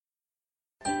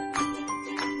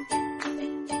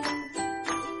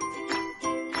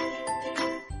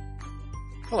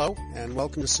Hello, and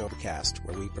welcome to Sobercast,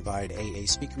 where we provide AA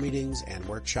speaker meetings and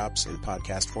workshops in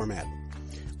podcast format.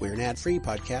 We're an ad-free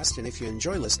podcast, and if you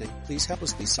enjoy listening, please help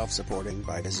us be self-supporting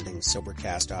by visiting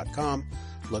Sobercast.com,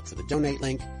 look for the donate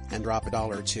link, and drop $1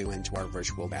 or $2 into our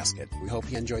virtual basket. We hope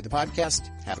you enjoyed the podcast.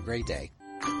 Have a great day.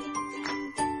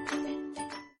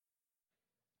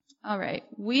 All right.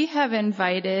 We have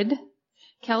invited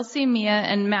Kelsey, Mia,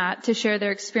 and Matt to share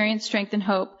their experience, strength, and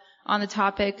hope on the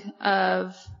topic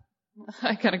of,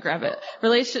 I gotta grab it,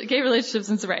 gay relationships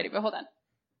and sobriety, but hold on.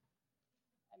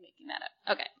 I'm making that up.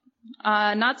 Okay.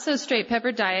 Not so straight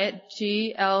pepper diet,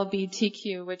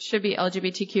 GLBTQ, which should be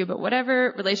LGBTQ, but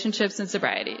whatever, relationships and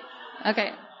sobriety. Okay.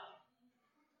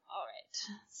 All right.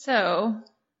 So,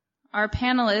 our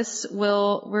panelists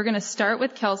we're gonna start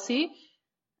with Kelsey,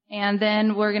 and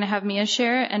then we're gonna have Mia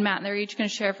share, and Matt, and they're each gonna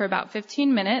share for about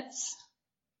 15 minutes.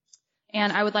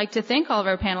 And I would like to thank all of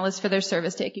our panelists for their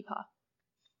service to ICIPA.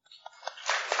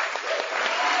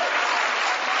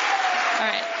 All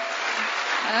right.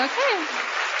 Okay.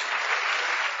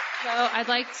 So I'd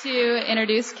like to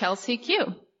introduce Kelsey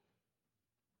Q.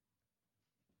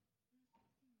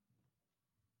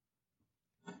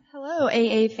 Hello,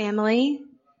 AA family.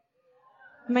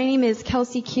 My name is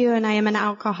Kelsey Q, and I am an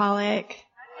alcoholic.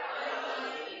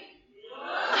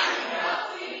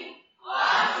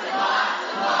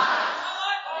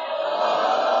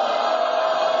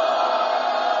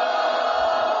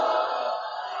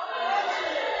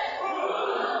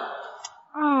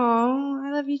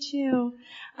 You too.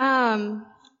 Are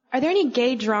there any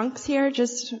gay drunks here?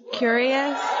 Just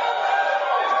curious.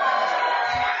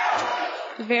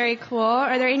 Very cool.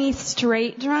 Are there any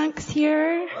straight drunks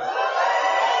here?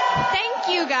 Thank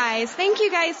you guys. Thank you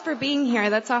guys for being here.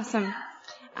 That's awesome.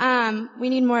 We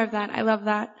need more of that. I love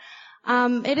that.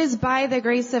 It is by the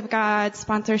grace of God,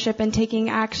 sponsorship and taking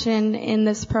action in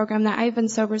this program that I've been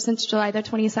sober since July the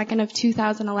 22nd of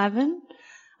 2011.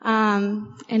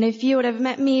 And if you would have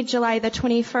met me July the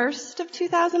 21st of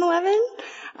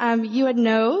 2011, you would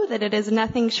know that it is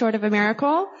nothing short of a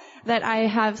miracle that I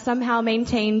have somehow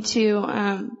maintained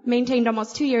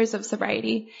almost 2 years of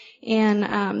sobriety,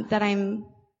 and that I'm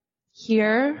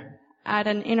here at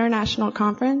an international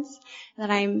conference,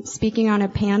 that I'm speaking on a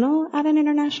panel at an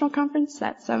international conference.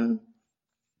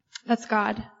 That's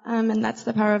God, and that's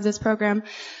the power of this program.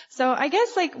 So I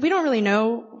guess, we don't really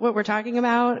know what we're talking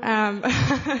about.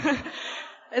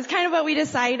 It's kind of what we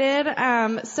decided.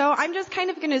 So I'm just kind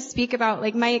of going to speak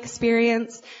about, my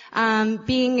experience,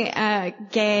 being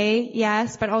gay,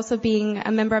 yes, but also being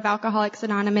a member of Alcoholics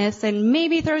Anonymous, and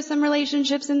maybe throw some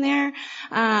relationships in there.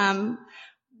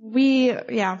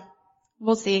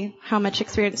 We'll see how much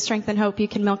experience, strength, and hope you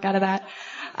can milk out of that.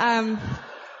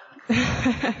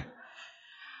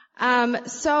 I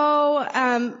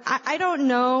don't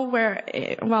know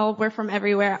we're from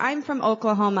everywhere. I'm from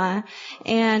Oklahoma,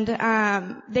 and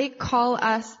they call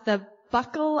us the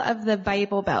buckle of the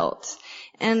Bible Belt.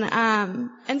 And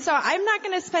so I'm not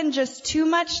going to spend just too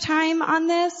much time on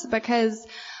this, because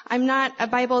I'm not a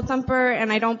Bible thumper,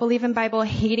 and I don't believe in Bible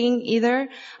hating either.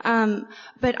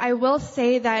 But I will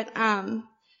say that,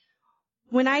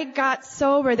 when I got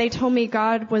sober, they told me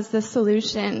God was the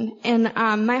solution. And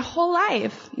my whole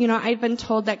life, I'd been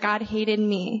told that God hated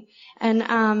me. And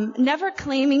never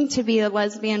claiming to be a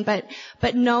lesbian, but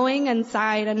knowing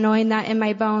inside and knowing that in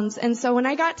my bones. And so when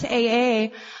I got to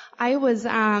AA, I was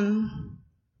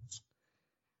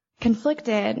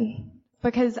conflicted,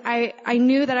 because I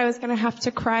knew that I was going to have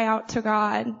to cry out to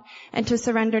God and to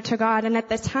surrender to God. And at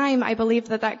the time, I believed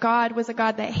that God was a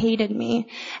God that hated me.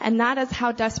 And that is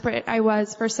how desperate I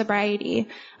was for sobriety.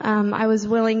 I was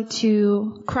willing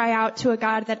to cry out to a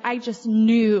God that I just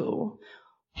knew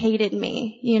hated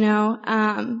me,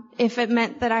 if it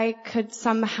meant that I could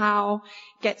somehow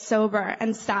get sober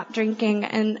and stop drinking.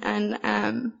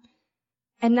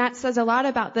 And that says a lot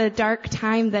about the dark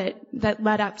time that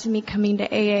led up to me coming to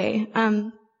AA.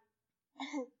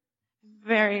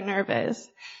 Very nervous.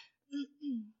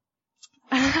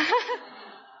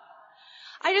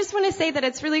 I just want to say that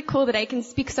it's really cool that I can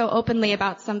speak so openly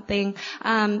about something.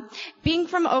 Being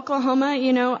from Oklahoma,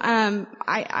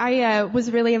 I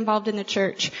was really involved in the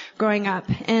church growing up,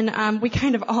 and we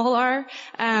kind of all are.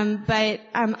 But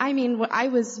I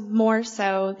was more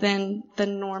so than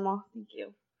normal. Thank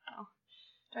you.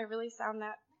 Do I really sound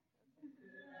that?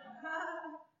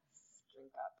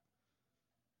 Drink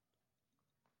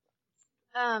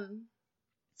up.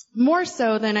 More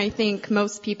so than I think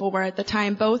most people were at the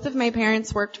time. Both of my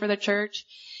parents worked for the church,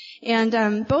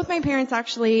 and both my parents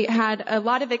actually had a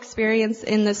lot of experience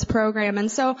in this program.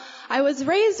 And so I was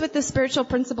raised with the spiritual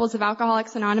principles of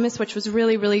Alcoholics Anonymous, which was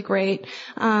really, really great.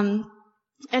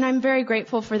 And I'm very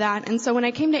grateful for that. And so when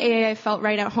I came to AA, I felt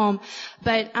right at home.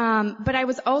 But I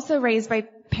was also raised by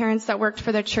parents that worked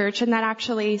for the church and that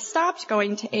actually stopped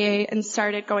going to AA and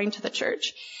started going to the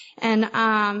church. And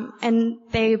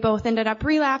they both ended up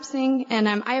relapsing. And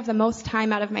I have the most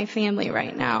time out of my family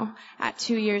right now at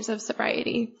 2 years of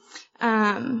sobriety.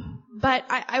 But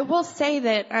I will say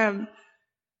that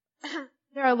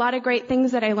there are a lot of great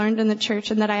things that I learned in the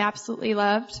church and that I absolutely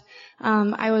loved.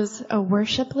 I was a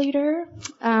worship leader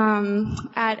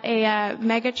at a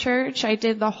mega church. I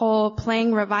did the whole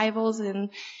playing revivals and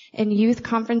youth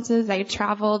conferences. I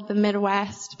traveled the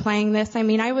Midwest playing this. I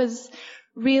mean, I was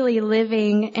really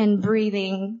living and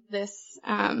breathing this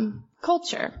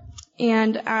culture.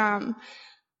 And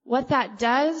what that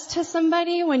does to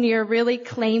somebody when you're really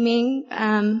claiming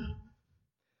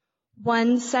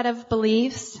one set of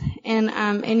beliefs and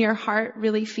in your heart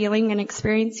really feeling and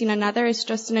experiencing another is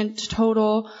just in a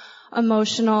total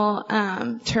emotional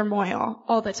turmoil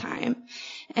all the time.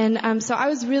 And so I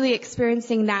was really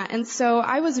experiencing that. And so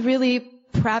I was really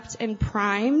prepped and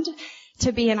primed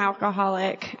to be an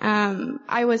alcoholic.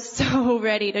 I was so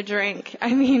ready to drink.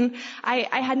 I mean,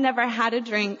 I had never had a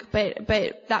drink, but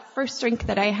that first drink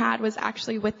that I had was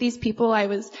actually with these people. I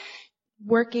was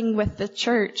working with the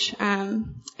church,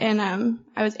 and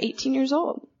I was 18 years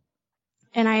old.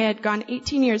 And I had gone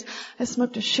 18 years. I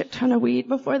smoked a shit ton of weed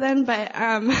before then, but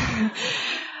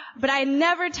I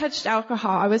never touched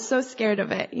alcohol. I was so scared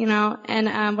of it, you know.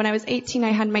 And when I was 18,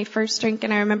 I had my first drink,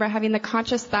 and I remember having the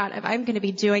conscious thought of, I'm going to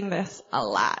be doing this a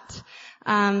lot.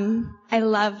 I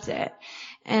loved it.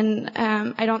 And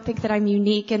I don't think that I'm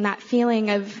unique in that feeling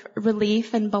of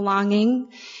relief and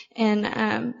belonging and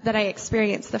that I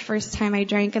experienced the first time I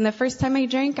drank. And the first time I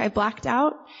drank, I blacked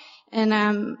out. And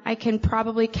I can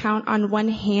probably count on one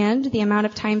hand the amount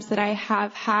of times that I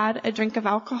have had a drink of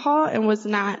alcohol and was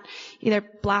not either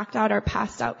blacked out or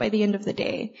passed out by the end of the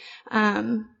day.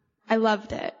 I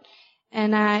loved it.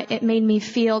 And it made me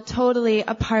feel totally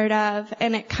a part of,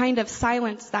 and it kind of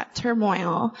silenced that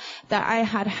turmoil that I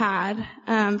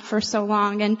had for so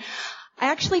long. And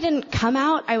I actually didn't come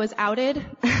out. I was outed,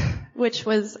 which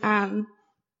was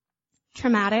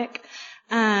traumatic.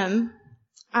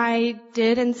 I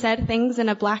did and said things in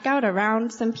a blackout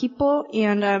around some people,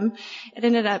 and it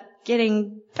ended up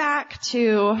getting back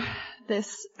to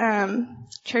this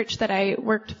church that I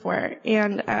worked for.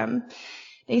 And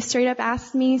they straight up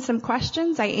asked me some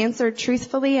questions. I answered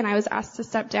truthfully, and I was asked to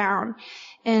step down.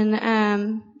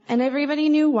 And everybody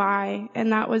knew why,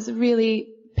 and that was really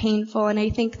painful. And I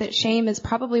think that shame is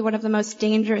probably one of the most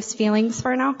dangerous feelings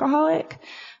for an alcoholic.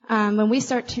 When we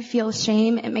start to feel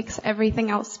shame, it makes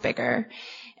everything else bigger.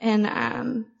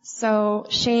 And so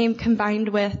shame combined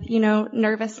with, you know,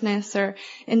 nervousness or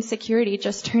insecurity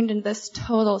just turned into this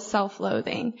total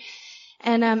self-loathing.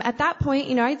 And at that point,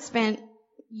 you know, I'd spent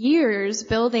years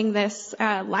building this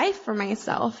life for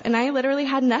myself, and I literally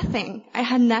had nothing. I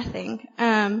had nothing.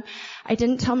 I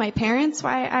didn't tell my parents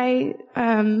why I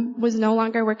was no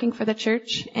longer working for the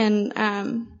church,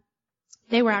 and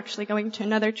they were actually going to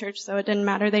another church, so it didn't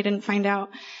matter. They didn't find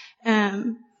out.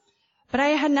 But I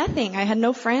had nothing. I had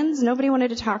no friends. Nobody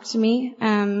wanted to talk to me.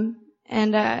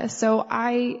 So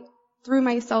I threw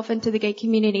myself into the gay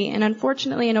community. And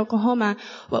unfortunately in Oklahoma,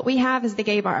 what we have is the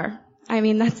gay bar. I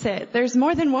mean, that's it. There's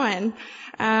more than one.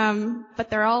 But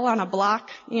they're all on a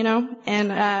block, you know, and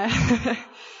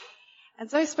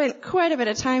so I spent quite a bit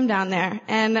of time down there.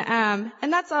 And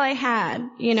that's all I had,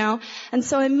 you know. And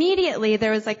so immediately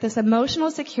there was like this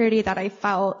emotional security that I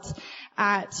felt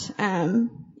at,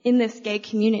 in this gay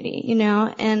community, you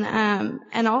know,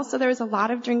 and also there was a lot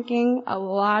of drinking, a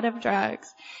lot of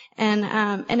drugs,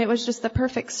 and it was just the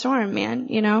perfect storm, man,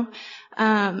 you know.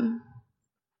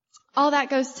 All that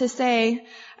goes to say,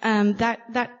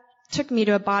 that took me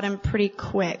to a bottom pretty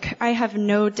quick. I have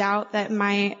no doubt that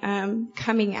my,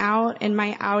 coming out and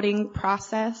my outing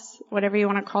process, whatever you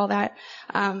want to call that,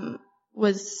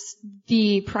 was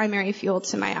the primary fuel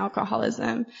to my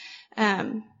alcoholism.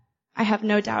 I have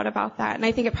no doubt about that. And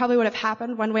I think it probably would have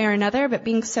happened one way or another, but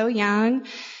being so young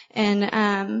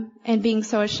and being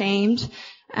so ashamed,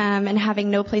 and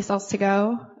having no place else to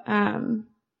go,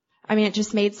 I mean, it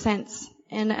just made sense.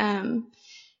 And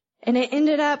it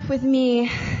ended up with me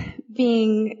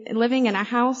living in a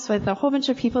house with a whole bunch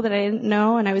of people that I didn't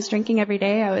know, and I was drinking every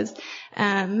day. I was,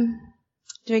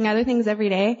 doing other things every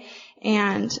day.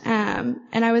 And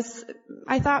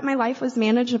I thought my life was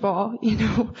manageable, you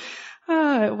know.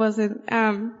 Oh, it wasn't.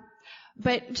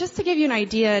 But just to give you an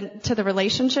idea to the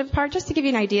relationship part, just to give you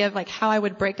an idea of like how I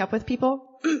would break up with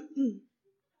people.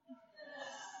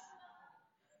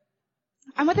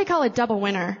 I'm what they call a double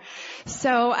winner.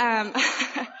 So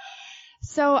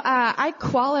So I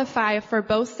qualify for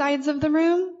both sides of the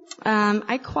room.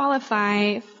 I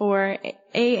qualify for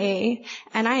AA,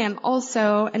 and I am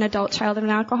also an adult child of an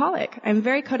alcoholic. I'm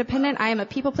very codependent. I am a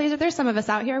people pleaser. There's some of us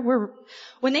out here.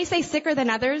 When they say sicker than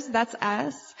others, that's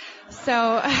us.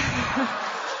 So,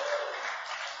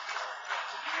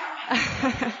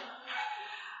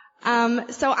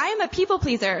 so I am a people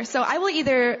pleaser. So I will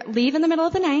either leave in the middle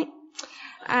of the night.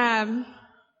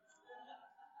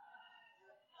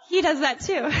 He does that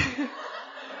too.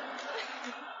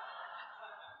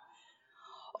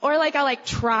 Or I'll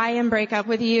try and break up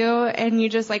with you and you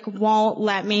just won't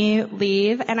let me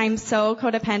leave. And I'm so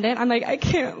codependent. I'm I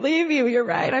can't leave you. You're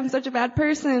right. I'm such a bad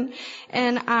person.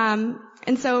 And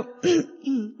so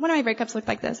one of my breakups looked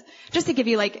like this. Just to give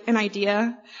you an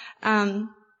idea.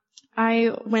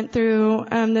 I went through,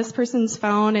 this person's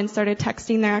phone and started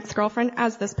texting their ex-girlfriend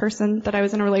as this person that I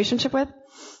was in a relationship with.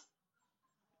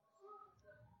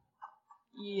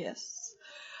 Yes.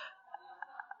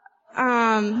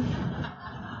 And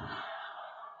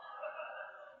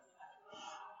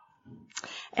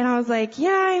I was yeah,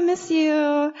 I miss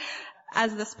you,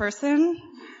 as this person,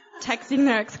 texting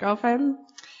their ex-girlfriend.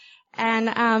 And,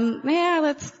 yeah,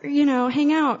 let's,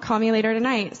 hang out, call me later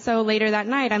tonight. So later that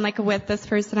night, I'm with this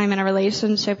person I'm in a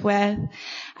relationship with,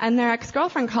 and their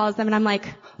ex-girlfriend calls them, and I'm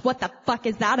what the fuck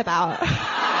is that about?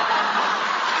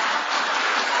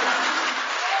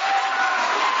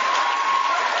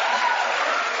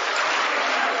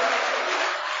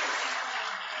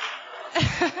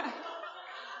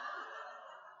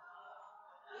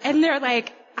 And they're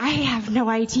I have no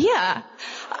idea.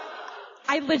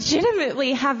 I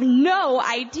legitimately have no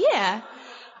idea.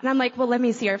 And I'm well, let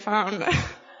me see your phone.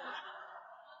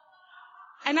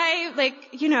 And I,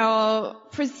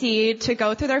 proceed to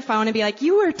go through their phone and be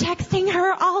you were texting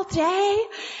her all day?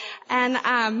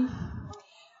 And,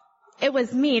 it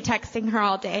was me texting her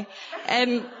all day.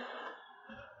 And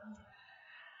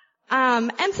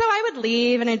so I would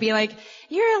leave and I'd be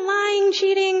you're a lying,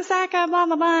 cheating, Saka, blah,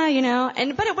 blah, blah,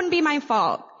 but it wouldn't be my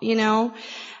fault,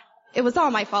 It was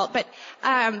all my fault, but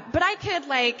I could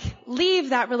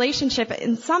leave that relationship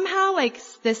and somehow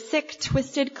this sick,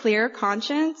 twisted, clear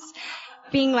conscience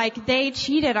being they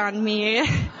cheated on me.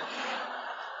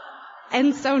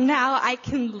 And so now I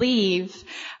can leave.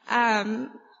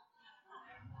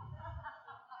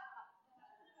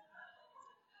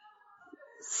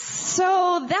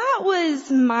 So that was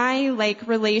my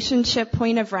relationship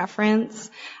point of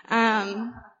reference.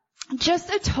 Just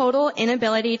a total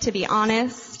inability to be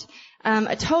honest.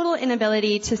 A total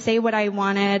inability to say what I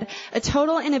wanted, a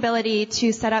total inability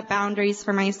to set up boundaries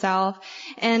for myself.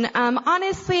 And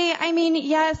honestly,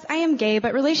 yes, I am gay,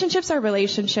 but relationships are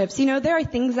relationships. There are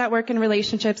things that work in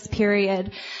relationships,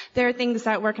 period. There are things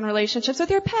that work in relationships with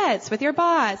your pets, with your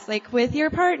boss, with your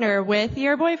partner, with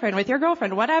your boyfriend, with your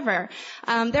girlfriend, whatever.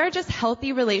 There are just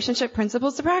healthy relationship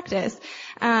principles to practice.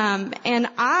 And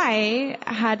I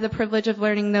had the privilege of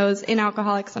learning those in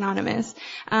Alcoholics Anonymous.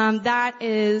 That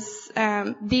is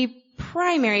the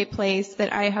primary place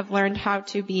that I have learned how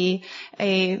to be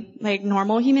a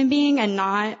normal human being and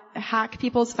not hack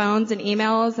people's phones and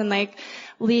emails and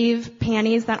leave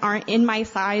panties that aren't in my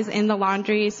size in the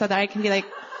laundry so that I can be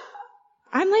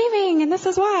I'm leaving and this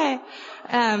is why.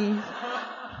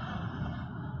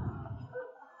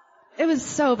 It was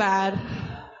so bad.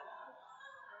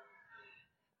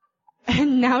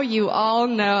 And now you all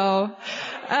know.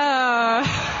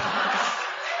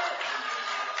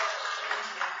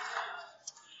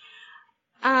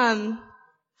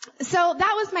 So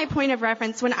that was my point of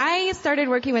reference. When I started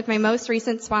working with my most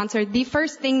recent sponsor, the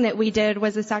first thing that we did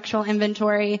was a sexual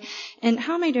inventory. And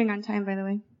how am I doing on time, by the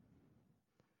way?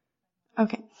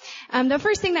 Okay. The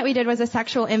first thing that we did was a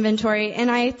sexual inventory,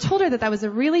 and I told her that was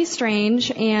really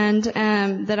strange and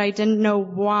that I didn't know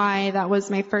why that was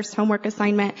my first homework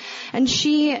assignment. And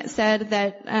she said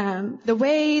that the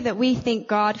way that we think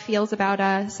God feels about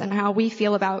us and how we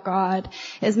feel about God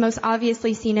is most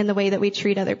obviously seen in the way that we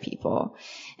treat other people.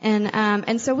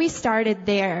 And so we started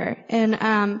there.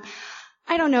 And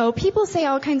I don't know, people say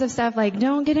all kinds of stuff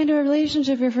don't get into a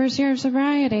relationship your first year of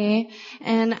sobriety.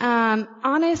 And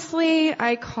honestly,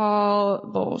 I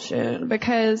call bullshit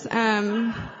because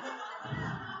I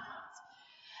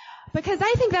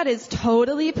think that is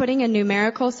totally putting a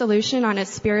numerical solution on a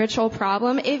spiritual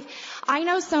problem. If I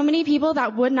know so many people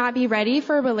that would not be ready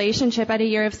for a relationship at a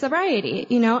year of sobriety,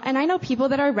 and I know people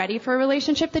that are ready for a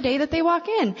relationship the day that they walk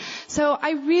in. So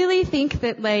I really think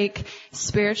that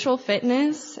spiritual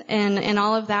fitness and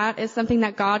all of that is something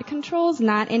that God controls,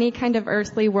 not any kind of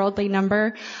earthly, worldly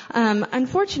number.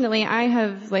 Unfortunately, I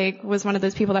have was one of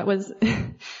those people that was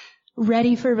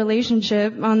ready for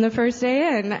relationship on the first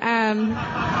day in.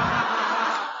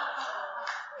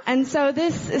 And so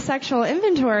this sexual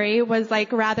inventory was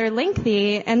like rather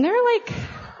lengthy, and there were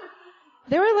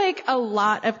like a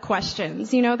lot of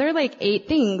questions. You know, there are like 8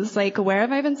 things, like, where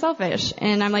have I been selfish?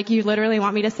 And I'm like, you literally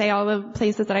want me to say all the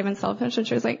places that I've been selfish? And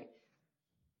she was like,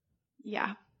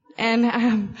 yeah.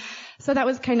 And so that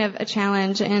was kind of a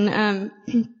challenge. And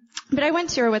but I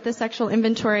went to her with the sexual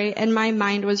inventory, and my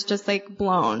mind was just like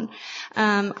blown.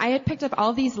 I had picked up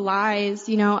all these lies,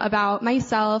 you know, about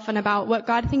myself and about what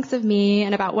God thinks of me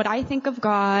and about what I think of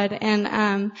God.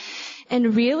 And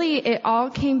really it all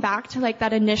came back to like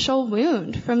that initial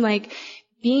wound from like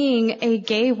being a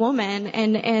gay woman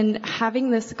and having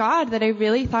this God that I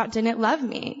really thought didn't love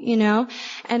me, you know?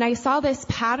 And I saw this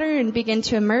pattern begin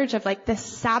to emerge of like this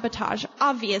sabotage,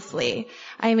 obviously.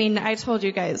 I mean, I told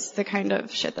you guys the kind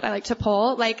of shit that I like to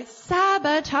pull, like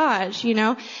sabotage, you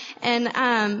know?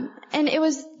 And it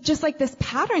was just like this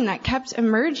pattern that kept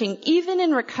emerging, even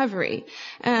in recovery.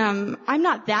 I'm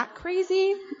not that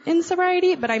crazy in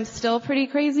sobriety, but I'm still pretty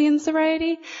crazy in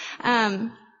sobriety.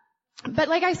 But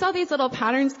like I saw these little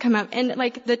patterns come up, and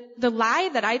like the lie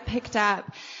that I picked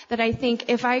up, that I think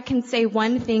if I can say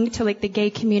one thing to like the gay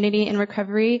community in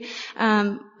recovery,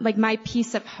 like my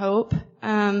piece of hope,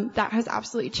 that has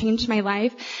absolutely changed my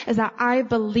life, is that I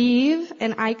believe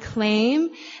and I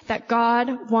claim that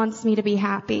God wants me to be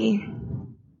happy.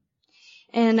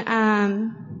 And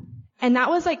that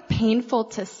was like painful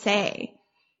to say.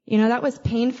 You know, that was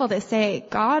painful to say.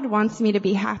 God wants me to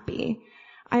be happy.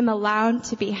 I'm allowed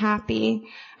to be happy.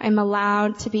 I'm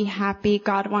allowed to be happy.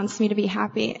 God wants me to be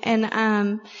happy.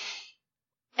 And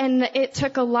it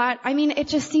took a lot. I mean, it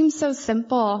just seems so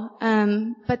simple.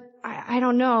 But I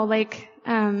don't know, like,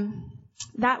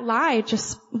 that lie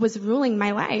just was ruling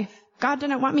my life. God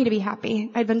didn't want me to be happy.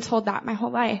 I'd been told that my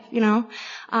whole life, you know?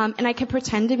 And I could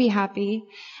pretend to be happy,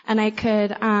 and I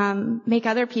could, make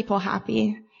other people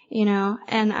happy, you know?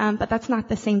 And, but that's not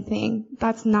the same thing.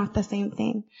 That's not the same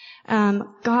thing.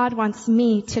 God wants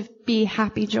me to be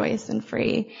happy, joyous, and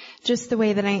free, just the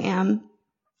way that I am.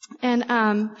 And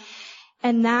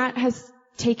that has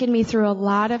taken me through a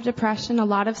lot of depression, a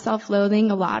lot of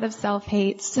self-loathing, a lot of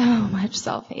self-hate, so much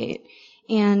self-hate.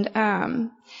 And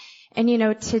you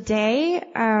know, today,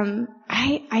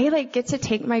 I like get to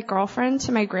take my girlfriend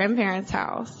to my grandparents'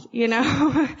 house, you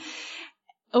know,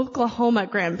 Oklahoma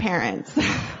grandparents.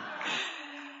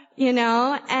 You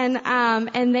know, and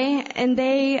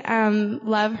they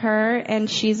love her, and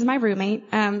she's my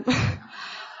roommate. But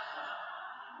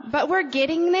we're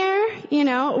getting there, you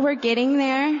know, we're getting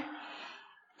there.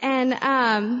 And,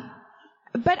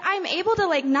 but I'm able to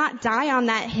like not die on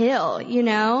that hill, you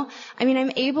know? I mean,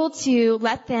 I'm able to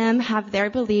let them have their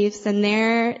beliefs and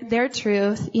their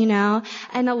truth, you know,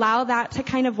 and allow that to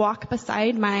kind of walk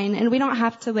beside mine. And we don't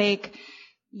have to like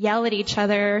yell at each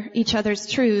other's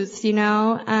truths, you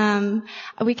know.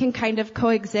 We can kind of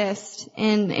coexist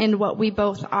in what we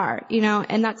both are, you know,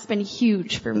 and that's been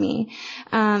huge for me.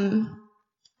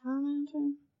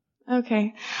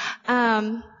 Okay.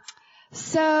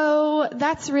 So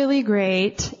that's really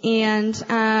great. And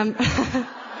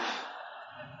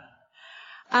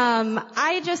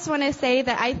I just want to say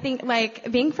that I think,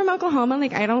 like, being from Oklahoma,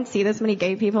 like, I don't see this many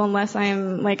gay people unless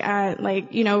I'm, like, at,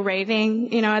 like, you know,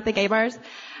 raving, you know, at the gay bars.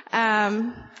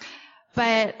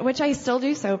 But, which I still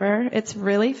do sober. It's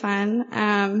really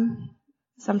fun,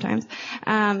 sometimes.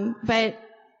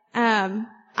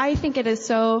 I think it is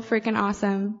so freaking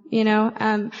awesome, you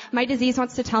know. My disease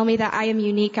wants to tell me that I am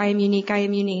unique, I am unique, I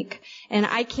am unique. And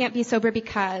I can't be sober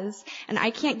because, and I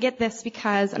can't get this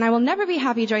because, and I will never be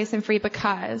happy, joyous, and free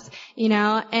because, you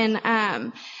know.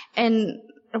 And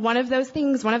one of those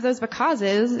things, one of those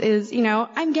becauses is, you know,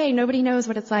 I'm gay, nobody knows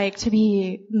what it's like to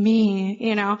be me,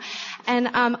 you know. And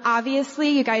obviously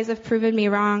you guys have proven me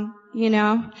wrong, you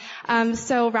know.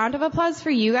 So round of applause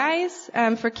for you guys,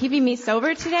 for keeping me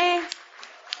sober today.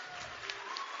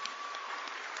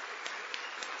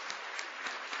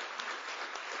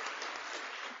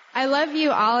 I love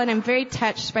you all, and I'm very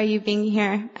touched by you being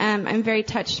here. I'm very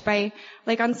touched by,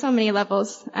 like, on so many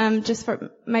levels, just for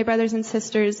my brothers and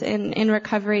sisters in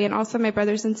recovery, and also my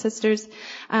brothers and sisters,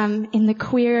 in the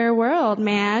queer world,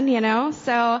 man, you know?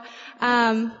 So,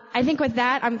 I think with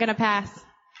that, I'm gonna pass.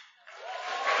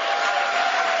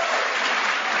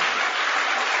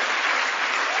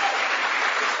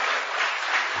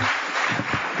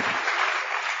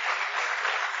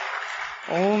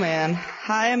 Oh man.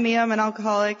 Hi, I'm Mia. I'm an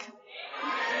alcoholic.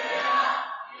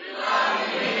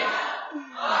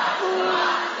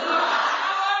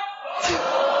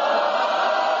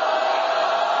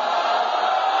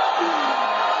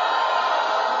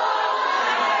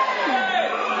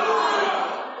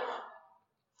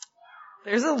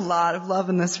 There's a lot of love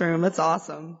in this room. It's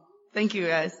awesome. Thank you,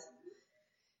 guys.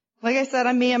 Like I said,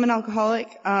 I'm Mia. I'm an alcoholic.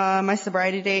 My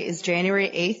sobriety date is January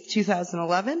 8th,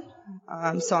 2011.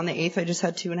 So on the 8th, I just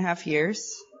had 2.5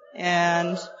 years.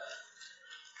 And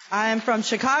I'm from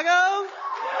Chicago.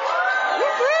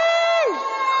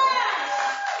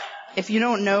 If you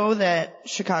don't know that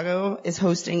Chicago is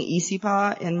hosting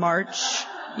ECPA in March,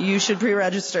 you should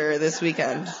pre-register this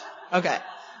weekend. Okay.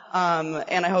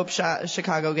 And I hope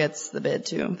Chicago gets the bid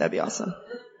too. That'd be awesome.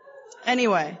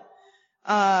 Anyway,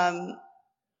 I'm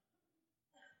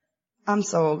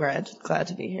so glad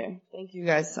to be here. Thank you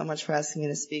guys so much for asking me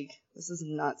to speak. This is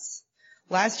nuts.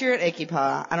 Last year at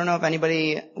ECPA, I don't know if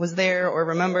anybody was there or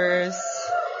remembers.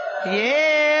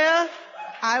 Yeah.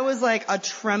 I was like a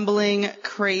trembling,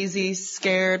 crazy,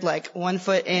 scared, like 1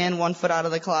 foot in, 1 foot out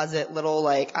of the closet, little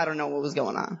like, I don't know what was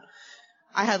going on.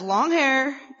 I had long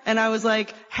hair, and I was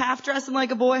like half dressing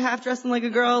like a boy, half dressing like a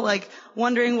girl, like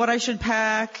wondering what I should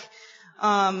pack.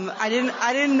 I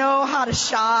didn't know how to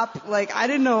shop, like I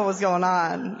didn't know what was going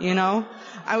on, you know?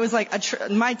 I was like,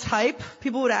 my type,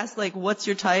 people would ask like, what's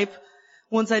your type?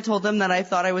 Once I told them that I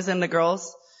thought I was into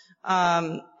girls.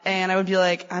 And I would be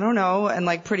like, I don't know, and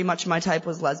like pretty much my type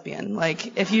was lesbian.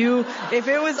 Like if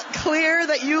it was clear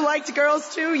that you liked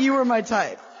girls too, you were my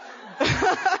type.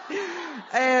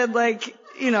 And like,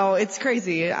 you know, it's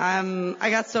crazy. I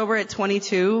got sober at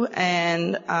 22,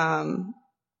 and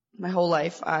my whole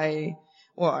life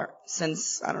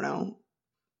since I don't know,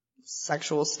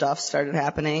 sexual stuff started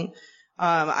happening.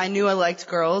 I knew I liked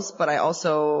girls, but I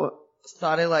also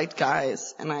thought I liked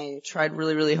guys, and I tried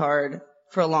really, really hard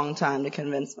for a long time to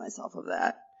convince myself of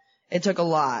that. It took a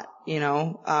lot, you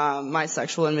know. My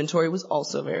sexual inventory was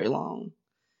also very long,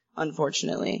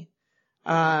 unfortunately.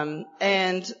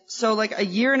 And so like a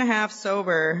year and a half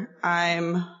sober, I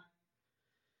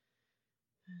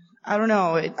don't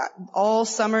know, all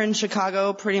summer in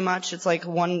Chicago pretty much, it's like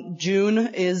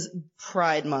June is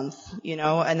Pride Month, you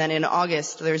know, and then in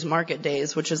August there's Market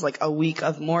Days, which is like a week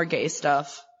of more gay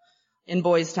stuff in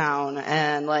Boys Town,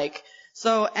 and like,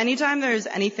 so anytime there's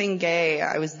anything gay,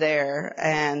 I was there,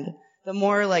 and the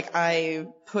more like I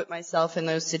put myself in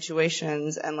those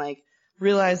situations and like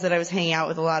realized that I was hanging out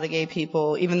with a lot of gay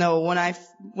people, even though when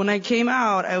I came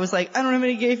out, I was like, I don't have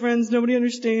any gay friends, nobody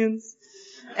understands.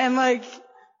 And like,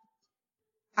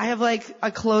 I have like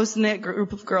a close-knit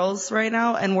group of girls right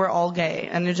now, and we're all gay,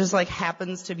 and it just like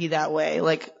happens to be that way.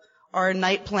 Like, our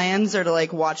night plans are to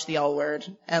like watch the L Word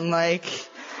and like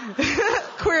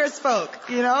Queer as Folk,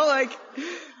 you know, like,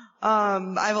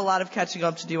 I have a lot of catching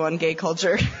up to do on gay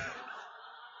culture.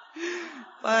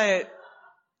 But,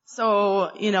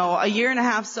 so, you know, a year and a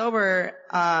half sober,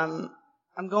 I'm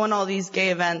going to all these gay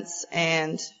events,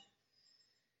 and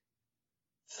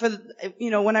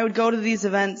when I would go to these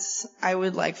events, I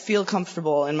would like feel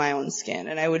comfortable in my own skin,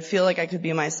 and I would feel like I could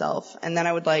be myself. And then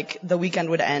I would like, the weekend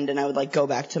would end and I would like go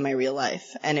back to my real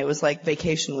life, and it was like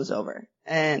vacation was over.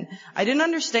 And I didn't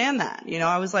understand that, you know,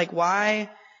 I was like,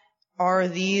 why are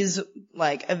these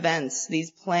like events, these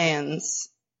plans,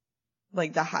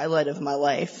 like the highlight of my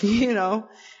life, you know?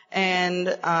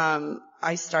 And,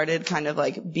 I started kind of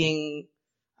like being,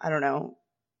 I don't know,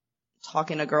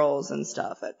 talking to girls and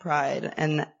stuff at Pride.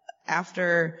 And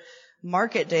after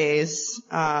Market Days,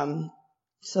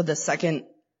 so the second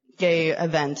gay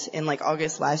event in like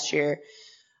August last year,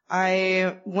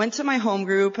 I went to my home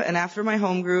group, and after my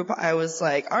home group, I was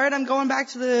like, all right, I'm going back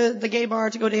to the gay bar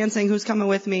to go dancing. Who's coming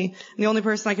with me? And the only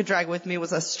person I could drag with me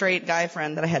was a straight guy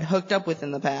friend that I had hooked up with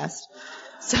in the past.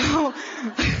 So,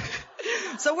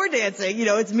 so we're dancing, you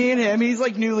know, it's me and him. He's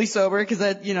like newly sober, cause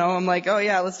you know, I'm like, oh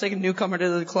yeah, let's take a newcomer to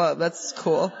the club. That's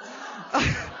cool.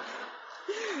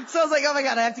 So I was like, oh my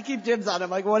God, I have to keep dibs on him.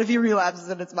 Like, what if he relapses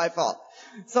and it's my fault?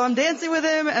 So I'm dancing with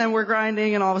him, and we're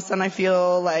grinding, and all of a sudden I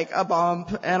feel like a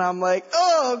bump, and I'm like,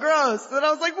 oh, gross. And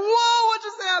I was like, whoa, what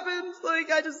just happened?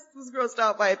 Like, I just was grossed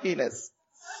out by a penis.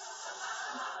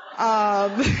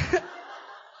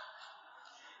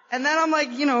 And then I'm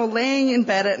like, you know, laying in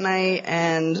bed at night,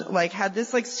 and like had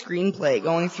this like screenplay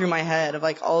going through my head of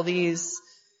like all these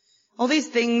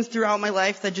things throughout my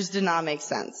life that just did not make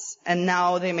sense. And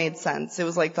now they made sense. It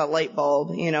was like the light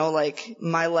bulb, you know, like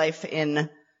my life in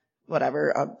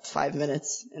whatever, 5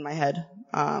 minutes in my head,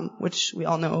 which we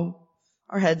all know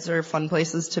our heads are fun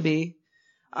places to be.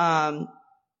 And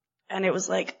it was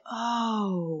like,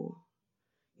 oh,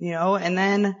 you know, and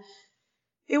then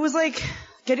it was like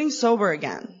getting sober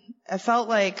again. I felt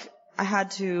like I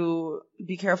had to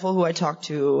be careful who I talked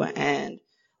to, and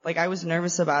like I was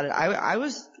nervous about it. I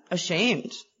was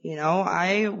ashamed, you know,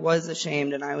 I was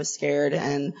ashamed, and I was scared,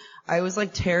 and I was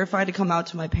like terrified to come out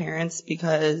to my parents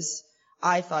because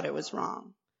I thought it was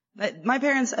wrong. My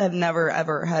parents have never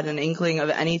ever had an inkling of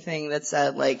anything that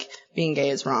said like being gay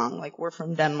is wrong. Like we're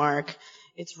from Denmark.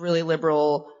 It's really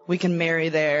liberal. We can marry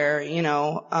there, you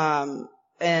know.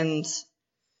 And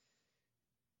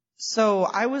so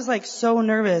I was like so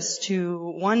nervous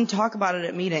to talk about it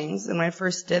at meetings. And when I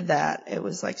first did that, it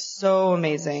was like so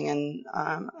amazing. And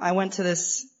I went to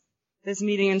this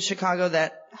meeting in Chicago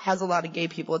that has a lot of gay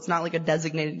people. It's not like a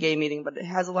designated gay meeting, but it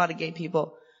has a lot of gay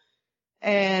people.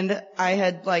 And I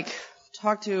had like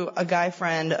talked to a guy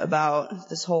friend about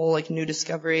this whole like new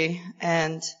discovery,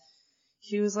 and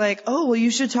he was like, "Oh, well, you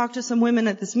should talk to some women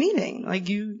at this meeting. Like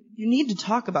you need to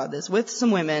talk about this with some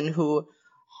women who,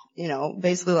 you know,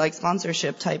 basically like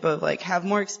sponsorship type of like have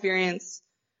more experience,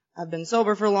 have been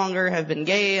sober for longer, have been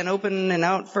gay and open and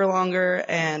out for longer."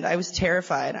 And I was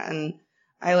terrified, and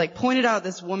I like pointed out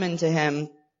this woman to him.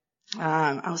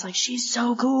 I was like, "She's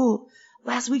so cool.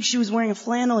 Last week she was wearing a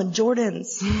flannel and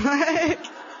Jordans."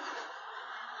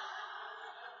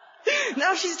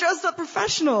 Now she's dressed up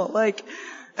professional. Like,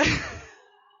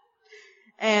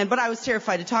 but I was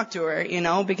terrified to talk to her, you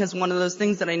know, because one of those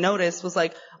things that I noticed was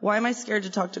like, why am I scared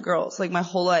to talk to girls? Like my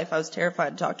whole life I was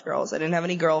terrified to talk to girls. I didn't have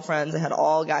any girlfriends. I had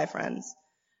all guy friends.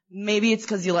 Maybe it's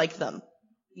because you like them,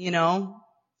 you know?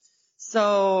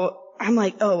 So I'm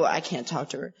like, oh, I can't talk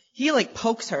to her. He like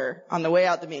pokes her on the way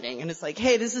out the meeting and it's like,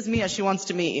 "Hey, this is Mia. She wants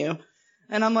to meet you."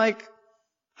 And I'm like,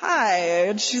 "Hi."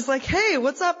 And she's like, "Hey,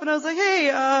 what's up?" And I was like,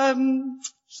 "Hey,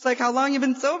 she's like, how long you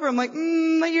been sober?" I'm like,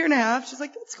 a year and a half. She's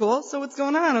like, "That's cool. So what's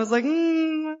going on?" I was like,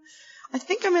 I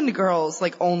think I'm into girls,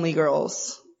 like only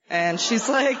girls. And she's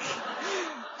like,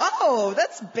 "Oh,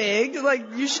 that's big.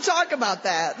 Like, you should talk about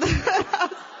that."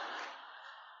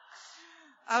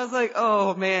 I was like,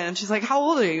 "Oh man." She's like, "How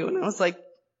old are you?" And I was like,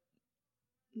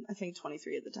 I think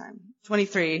 23 at the time.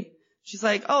 23. She's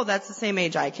like, "Oh, that's the same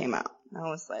age I came out." And I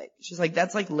was like, she's like,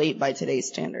 "That's like late by today's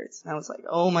standards." And I was like,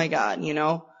 oh my God, you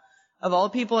know, of all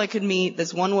people I could meet,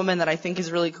 this one woman that I think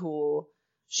is really cool,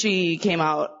 she came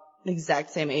out the exact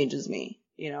same age as me,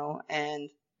 you know. And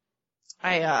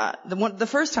the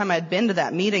first time I'd been to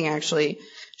that meeting, actually,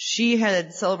 she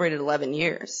had celebrated 11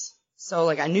 years. So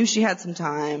like I knew she had some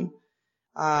time.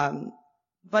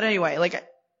 But anyway, like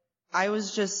I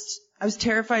was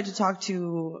terrified to talk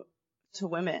to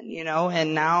women, you know,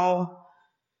 and now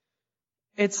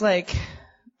it's like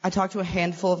I talk to a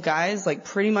handful of guys. Like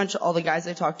pretty much all the guys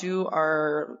I talk to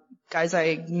are guys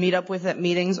I meet up with at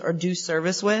meetings or do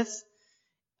service with.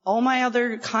 All my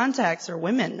other contacts are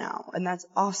women now, and that's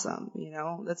awesome, you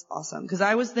know, that's awesome. Because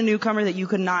I was the newcomer that you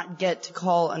could not get to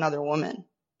call another woman.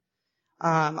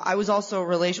 I was also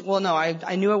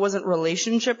I knew I wasn't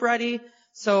relationship ready.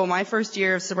 So my first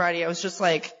year of sobriety, I was just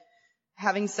like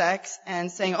having sex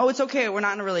and saying, "Oh, it's okay. We're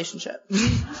not in a relationship."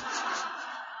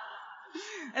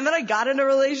 And then I got in a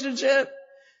relationship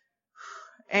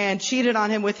and cheated on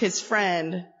him with his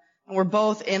friend. And we're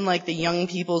both in like the young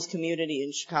people's community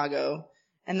in Chicago.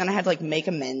 And then I had to like make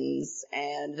amends,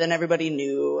 and then everybody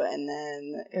knew, and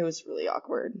then it was really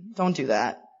awkward. Don't do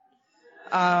that.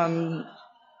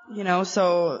 You know,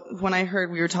 so when I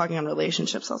heard we were talking on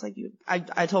relationships, I was like,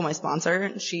 I told my sponsor,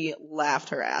 and she laughed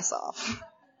her ass off.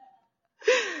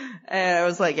 And I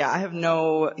was like, yeah, I have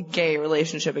no gay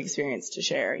relationship experience to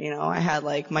share. You know, I had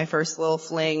like my first little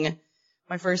fling,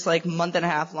 my first like month and a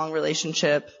half long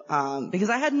relationship, because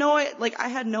I had no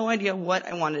idea what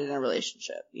I wanted in a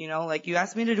relationship. You know, like you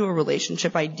asked me to do a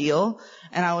relationship ideal,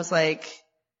 and I was like,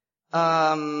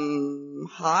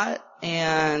 hot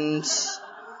and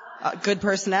good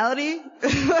personality.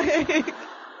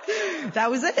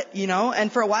 That was it, you know?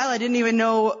 And for a while I didn't even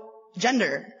know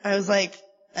gender. I was like,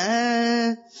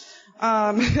 and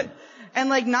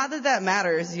like, not that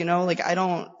matters, you know? Like, I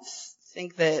don't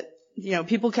think that, you know,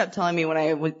 people kept telling me when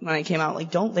I came out,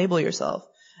 like, don't label yourself.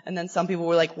 And then some people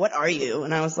were like, what are you?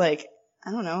 And I was like,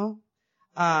 I don't know.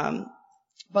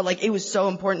 But like, it was so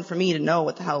important for me to know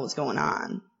what the hell was going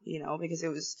on, you know, because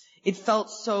it felt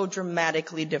so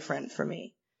dramatically different for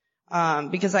me.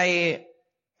 Because I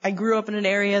grew up in an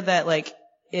area that like,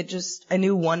 I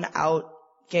knew one out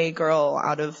gay girl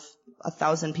out of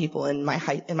 1,000 people in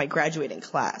my graduating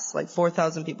class, like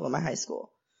 4,000 people in my high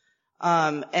school.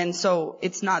 And so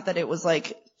it's not that it was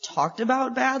like talked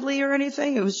about badly or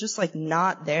anything. It was just like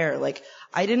not there. Like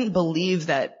I didn't believe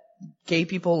that gay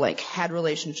people like had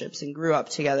relationships and grew up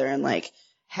together and like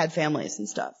had families and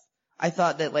stuff. I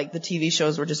thought that like the TV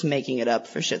shows were just making it up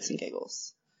for shits and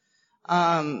giggles.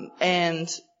 And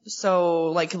so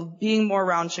like being more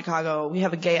around Chicago, we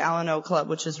have a gay Alano club,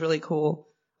 which is really cool.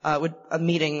 With a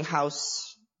meeting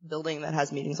house building that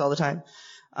has meetings all the time.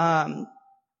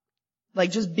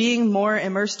 like just being more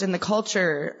immersed in the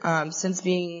culture, since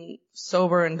being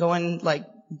sober and going, like,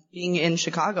 being in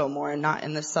Chicago more and not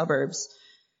in the suburbs.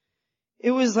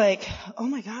 It was like, oh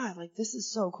my God, like this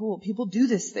is so cool. People do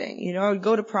this thing. You know, I would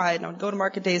go to Pride and I would go to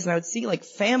Market Days and I would see like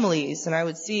families and I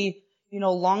would see, you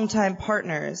know, longtime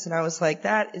partners. And I was like,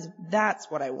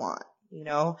 that's what I want. You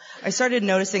know, I started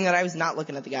noticing that I was not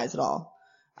looking at the guys at all.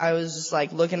 I was just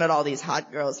like looking at all these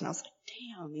hot girls and I was like,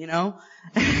 damn, you know,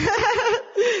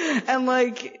 and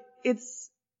like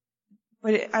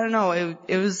I don't know.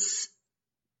 It was,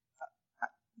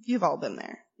 you've all been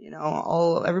there. You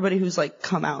know, everybody who's like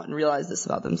come out and realized this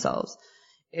about themselves.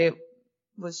 It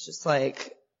was just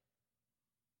like,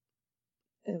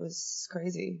 it was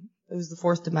crazy. It was the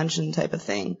fourth dimension type of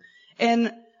thing.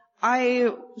 And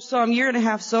so I'm a year and a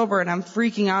half sober and I'm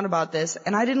freaking out about this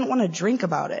and I didn't want to drink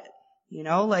about it. You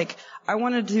know, like I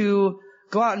wanted to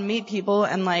go out and meet people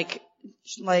and like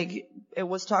it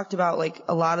was talked about, like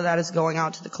a lot of that is going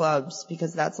out to the clubs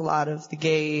because that's a lot of the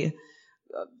gay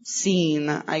scene,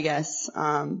 I guess.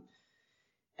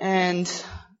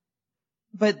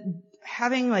 But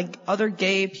having like other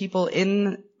gay people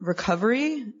in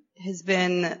recovery has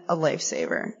been a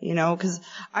lifesaver, you know, cause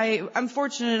I'm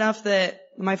fortunate enough that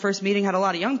my first meeting had a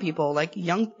lot of young people. Like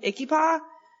young Ikipa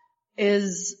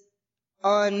is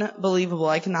unbelievable.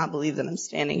 I cannot believe that I'm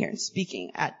standing here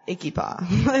speaking at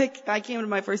Ikipa. Like I came to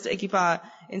my first Ikipa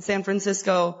in San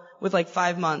Francisco with like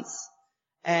 5 months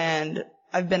and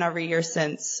I've been every year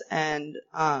since, and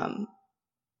I'm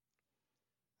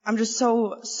just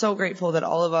so grateful that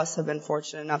all of us have been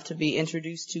fortunate enough to be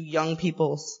introduced to young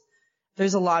peoples.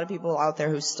 There's a lot of people out there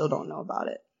who still don't know about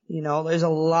it. You know, there's a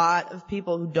lot of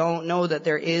people who don't know that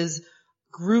there is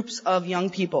groups of young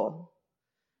people.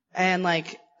 And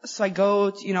like, so I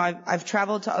go, you know, I've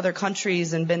traveled to other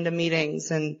countries and been to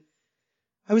meetings, and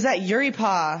I was at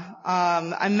Yuripa.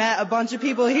 I met a bunch of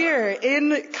people here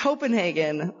in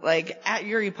Copenhagen, like at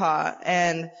Yuripa,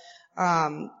 and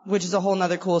which is a whole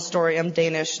nother cool story. I'm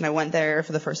Danish and I went there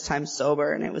for the first time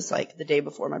sober, and it was like the day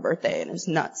before my birthday and it was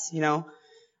nuts, you know.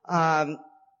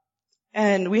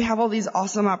 And we have all these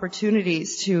awesome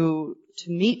opportunities to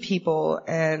meet people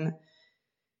and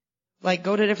like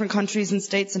go to different countries and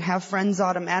states and have friends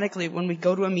automatically when we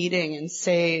go to a meeting and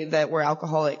say that we're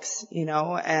alcoholics, you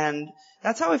know. And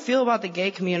that's how I feel about the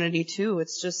gay community too.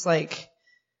 It's just like,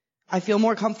 I feel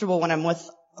more comfortable when I'm with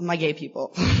my gay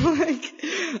people. Like,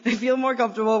 I feel more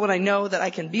comfortable when I know that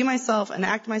I can be myself and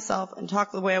act myself and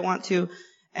talk the way I want to.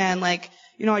 And like,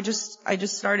 you know, I just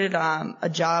started, a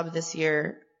job this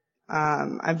year.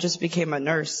 I've just became a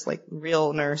nurse, like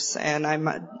real nurse, and I'm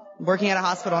working at a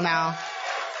hospital now.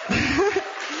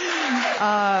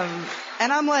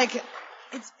 And I'm like,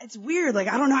 it's weird. Like,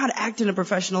 I don't know how to act in a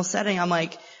professional setting. I'm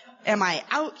like, am I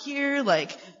out here?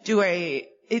 Like,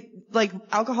 like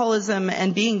alcoholism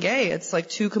and being gay, it's like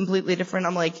two completely different.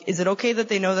 I'm like, is it okay that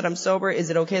they know that I'm sober? Is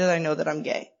it okay that I know that I'm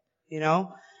gay? You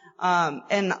know?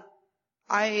 And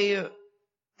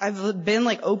I've been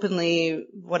like openly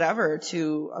whatever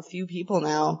to a few people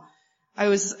now.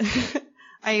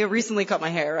 I recently cut my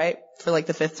hair, right? For like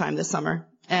the 5th time this summer.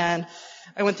 And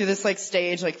I went through this like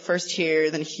stage, like first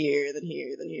here, then here, then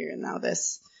here, then here, and now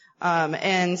this.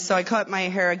 And so I cut my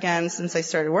hair again since I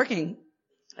started working.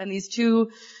 And these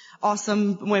 2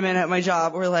 awesome women at my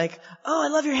job were like, oh, I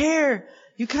love your hair.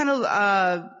 You kind of,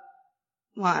 well,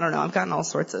 I don't know. I've gotten all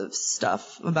sorts of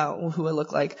stuff about who I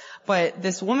look like. But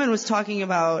this woman was talking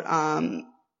about,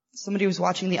 somebody was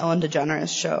watching the Ellen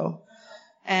DeGeneres show.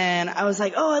 And I was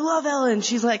like, oh, I love Ellen.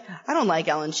 She's like, I don't like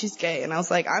Ellen. She's gay. And I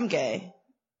was like, I'm gay.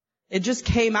 It just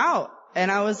came out. And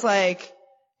I was like,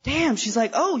 damn. She's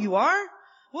like, oh, you are?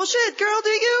 Well, shit, girl, do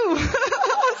you?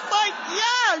 I was like,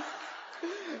 yes.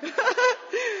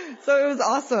 So it was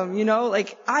awesome. You know,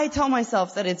 like I tell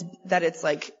myself that it's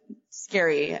like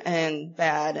scary and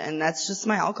bad. And that's just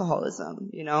my alcoholism,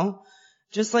 you know,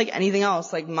 just like anything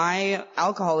else. Like my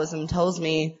alcoholism tells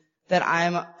me that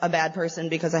I'm a bad person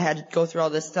because I had to go through all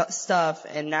this stuff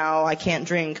and now I can't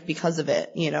drink because of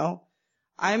it, you know.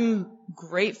 I'm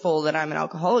grateful that I'm an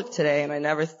alcoholic today, and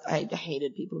I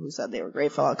hated people who said they were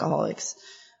grateful alcoholics.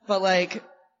 But like,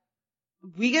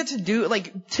 we get to do,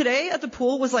 like, today at the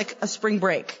pool was like a spring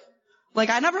break.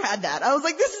 Like, I never had that. I was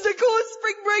like, this is the coolest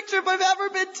spring break trip I've ever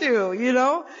been to, you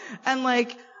know? And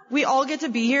like, we all get to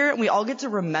be here and we all get to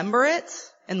remember it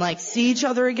and like see each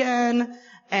other again.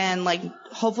 And like,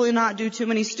 hopefully not do too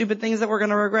many stupid things that we're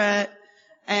gonna regret.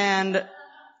 And,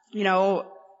 you know,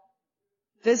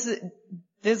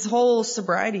 this whole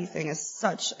sobriety thing is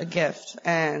such a gift.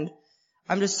 And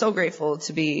I'm just so grateful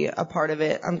to be a part of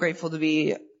it. I'm grateful to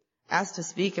be asked to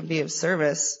speak and be of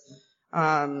service.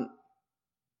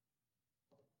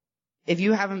 if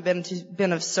you haven't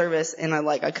been of service in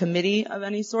a committee of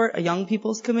any sort, a young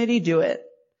people's committee, do it.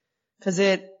 'Cause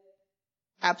it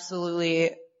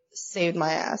absolutely saved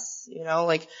my ass,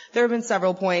 there have been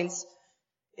several points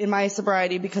in my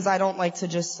sobriety because I don't like to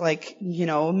just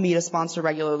meet a sponsor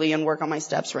regularly and work on my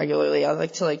steps regularly. I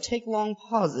like to take long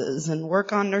pauses and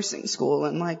work on nursing school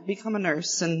and become a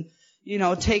nurse and,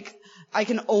 I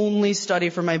can only study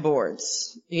for my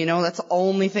boards. That's the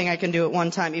only thing I can do at one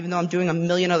time, even though I'm doing a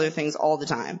million other things all the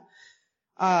time.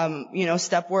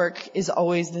 Step work is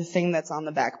always the thing that's on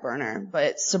the back burner,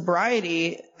 but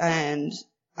sobriety and,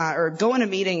 or going to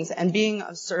meetings and being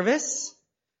of service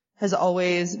has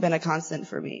always been a constant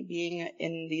for me. Being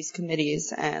in these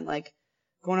committees and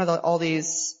going to all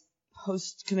these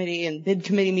host committee and bid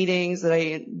committee meetings that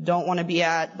I don't want to be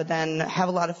at, but then have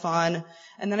a lot of fun.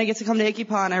 And then I get to come to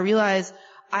ICYPA and I realize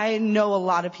I know a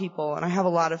lot of people and I have a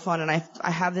lot of fun and I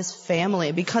have this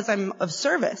family because I'm of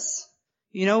service.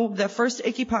 The first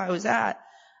ICYPA I was at,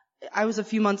 I was a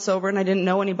few months sober and I didn't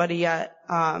know anybody yet.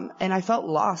 And I felt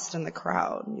lost in the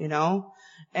crowd,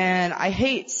 and I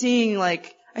hate seeing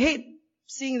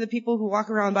the people who walk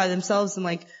around by themselves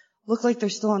and look like they're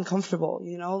still uncomfortable,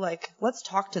 let's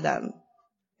talk to them.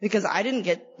 Because I didn't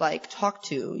get talked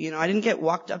to, I didn't get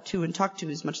walked up to and talked to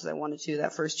as much as I wanted to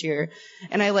that first year.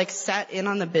 And I sat in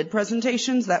on the bid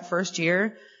presentations that first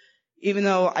year, even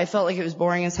though I felt like it was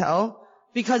boring as hell,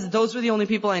 because those were the only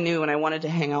people I knew and I wanted to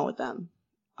hang out with them.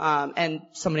 And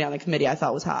somebody on the committee I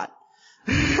thought was hot.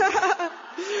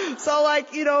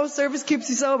 So service keeps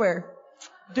you sober.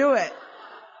 Do it.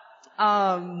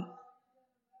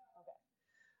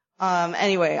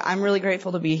 Anyway, I'm really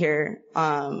grateful to be here.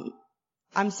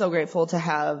 I'm so grateful to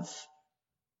have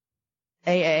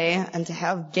AA and to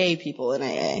have gay people in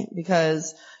AA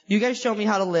because you guys show me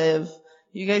how to live.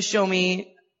 You guys show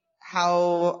me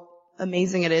how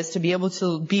amazing it is to be able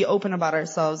to be open about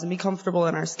ourselves and be comfortable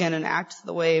in our skin and act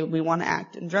the way we want to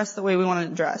act and dress the way we want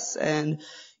to dress and,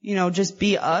 just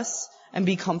be us and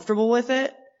be comfortable with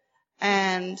it.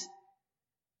 And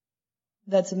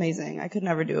that's amazing. I could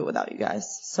never do it without you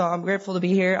guys. So I'm grateful to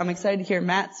be here. I'm excited to hear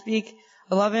Matt speak.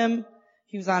 I love him.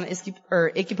 He was on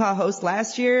ICYPA host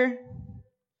last year.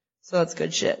 So that's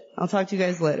good shit. I'll talk to you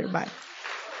guys later. Bye.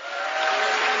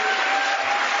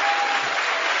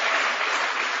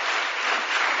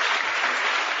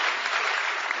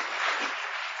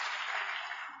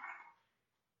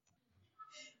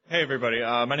 Hey everybody,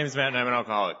 my name is Matt and I'm an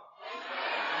alcoholic.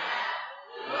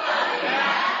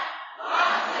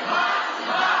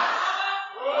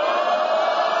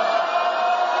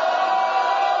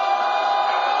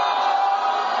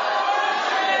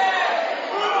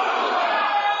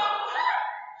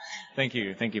 Thank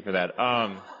you for that.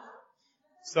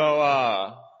 So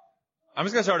I'm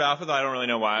just gonna start off with I don't really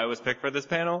know why I was picked for this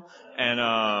panel, and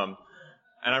I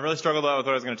really struggled out with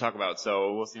what I was gonna talk about.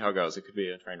 So we'll see how it goes. It could be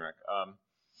a train wreck.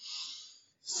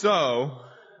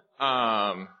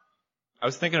 I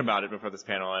was thinking about it before this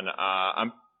panel, and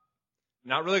I'm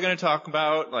not really gonna talk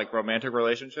about romantic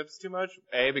relationships too much.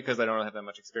 A, because I don't really have that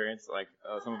much experience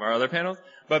some of our other panels,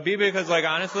 but B, because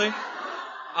honestly,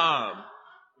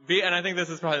 and I think this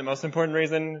is probably the most important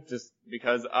reason, just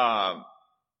because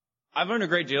I've learned a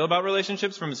great deal about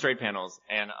relationships from straight panels,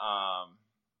 and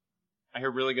I hear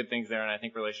really good things there, and I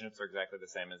think relationships are exactly the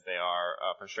same as they are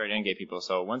for straight and gay people.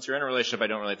 So once you're in a relationship, I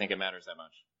don't really think it matters that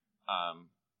much.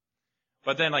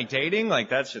 But then dating,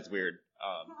 that shit's weird.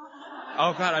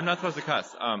 Oh god, I'm not supposed to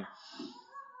cuss.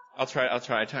 I'll try. I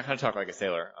kind of talk like a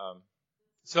sailor.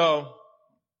 So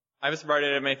I was sobriety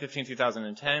on May 15,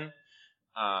 2010.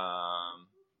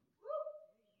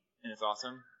 And it's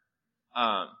awesome.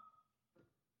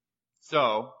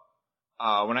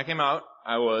 When I came out,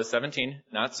 I was 17,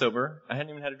 not sober. I hadn't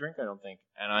even had a drink, I don't think.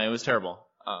 And it was terrible.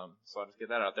 So I'll just get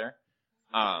that out there.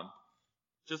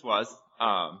 Just was.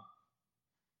 I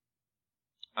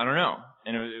don't know.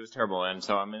 And it was terrible. And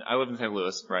so I live in St.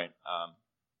 Louis, right?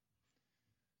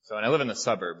 And I live in the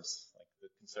suburbs, the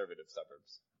conservative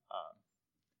suburbs.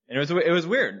 And it was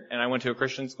weird. And I went to a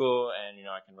Christian school, and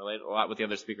I can relate a lot with the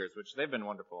other speakers, which they've been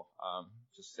wonderful.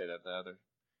 Just to say that the other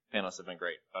panelists have been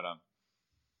great. But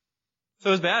so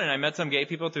it was bad, and I met some gay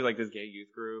people through this gay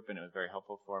youth group, and it was very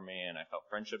helpful for me. And I felt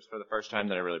friendships for the first time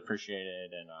that I really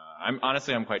appreciated. And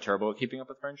I'm quite terrible at keeping up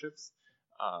with friendships.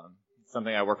 It's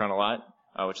something I work on a lot,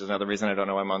 which is another reason I don't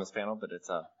know why I'm on this panel, but it's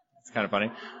kind of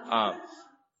funny.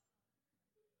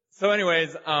 So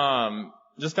anyways,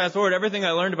 just fast forward, everything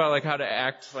I learned about how to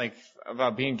act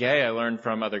about being gay, I learned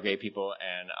from other gay people,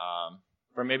 and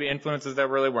from maybe influences that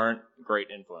really weren't great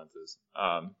influences.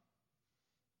 I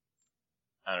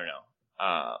don't know.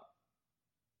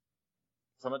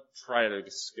 So I'm going to try to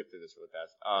just skip through this really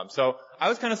fast. So I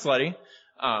was kind of slutty.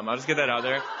 I'll just get that out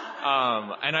there.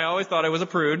 And I always thought I was a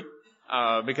prude,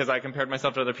 because I compared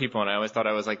myself to other people, and I always thought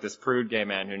I was like this prude gay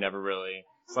man who never really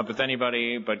slept with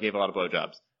anybody, but gave a lot of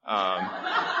blowjobs.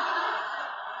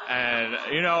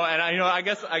 I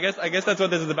guess that's what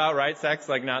this is about, right? Sex,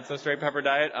 like not so straight pepper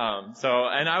diet.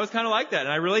 And I was kind of like that,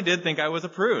 and I really did think I was a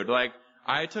prude. Like,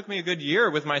 it took me a good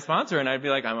year with my sponsor, and I'd be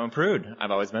like, I'm a prude.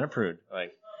 I've always been a prude.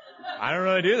 Like, I don't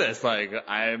really do this. Like,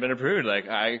 I've been a prude. Like,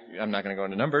 I'm not gonna go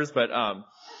into numbers, but,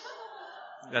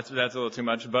 that's a little too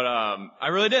much. But, I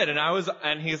really did.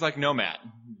 And he's like, no, Matt,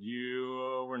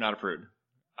 you were not a prude.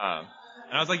 And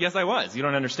I was like, yes, I was. You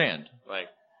don't understand. Like,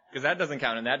 because that doesn't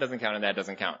count, and that doesn't count, and that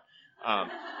doesn't count.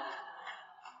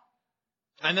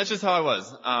 And that's just how I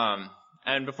was.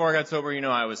 And before I got sober,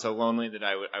 I was so lonely that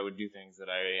I would do things that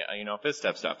fifth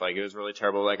step stuff. Like, it was really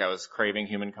terrible. Like, I was craving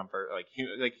human comfort, like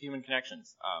human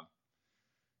connections.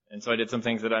 And so I did some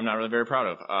things that I'm not really very proud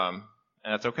of.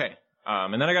 And that's okay.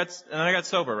 And then I got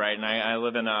sober, right? And I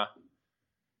live in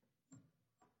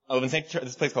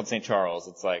this place called St. Charles.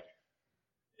 It's like,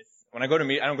 when I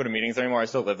don't go to meetings anymore. I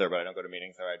still live there, but I don't go to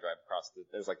meetings. So I drive across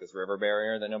there's like this river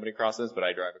barrier that nobody crosses, but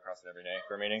I drive across it every day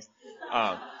for meetings.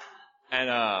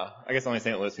 I guess only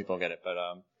St. Louis people get it, but,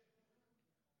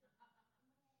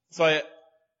 so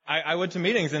I went to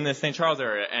meetings in this St. Charles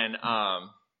area, and,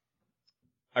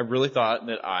 I really thought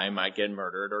that I might get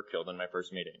murdered or killed in my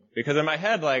first meeting. Because in my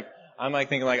head, like, I'm like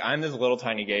thinking like, I'm this little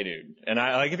tiny gay dude. And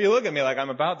if you look at me, like, I'm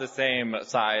about the same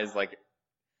size, like,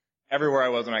 everywhere I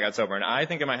was when I got sober. And I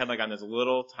think in my head, like, I'm this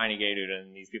little tiny gay dude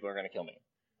and these people are gonna kill me.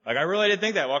 Like, I really did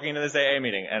think that walking into this AA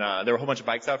meeting. And, there were a whole bunch of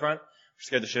bikes out front, which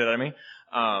scared the shit out of me.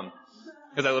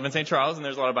 Cause I live in St. Charles and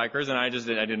there's a lot of bikers and I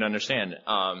didn't understand.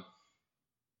 And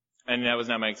that was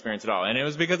not my experience at all. And it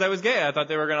was because I was gay. I thought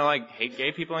they were gonna like hate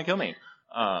gay people and kill me.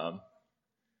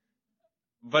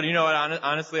 But you know what?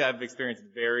 Honestly, I've experienced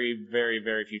very, very,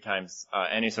 very few times,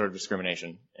 any sort of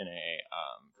discrimination in AA,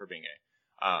 for being gay.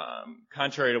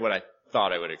 Contrary to what I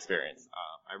thought I would experience.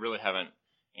 I really haven't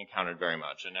encountered very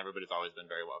much, and everybody's always been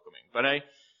very welcoming. But I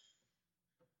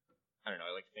don't know,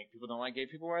 I like to think people don't like gay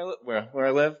people where I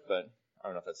live, but I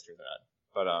don't know if that's true or not.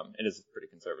 But, it is pretty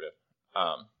conservative.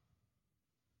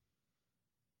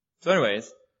 So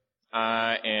anyways,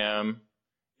 I am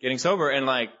getting sober, and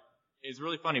like, it's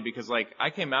really funny because like,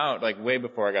 I came out like way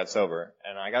before I got sober,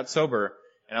 and I got sober,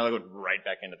 and I went right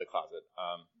back into the closet,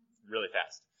 really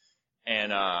fast.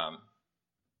 And,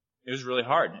 it was really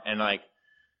hard. And like,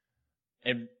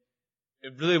 it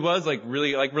really was like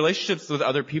really, like relationships with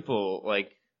other people,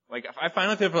 like I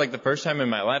finally feel for like the first time in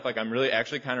my life, like I'm really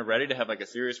actually kind of ready to have like a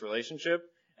serious relationship.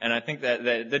 And I think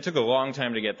that took a long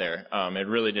time to get there. It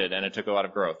really did. And it took a lot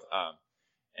of growth.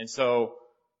 And so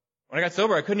when I got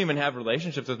sober, I couldn't even have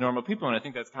relationships with normal people. And I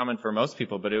think that's common for most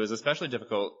people, but it was especially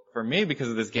difficult for me because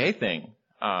of this gay thing.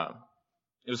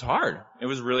 It was hard. It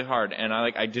was really hard. And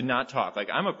I did not talk. Like,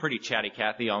 I'm a pretty chatty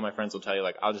Cathy. All my friends will tell you,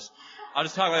 like, I'll just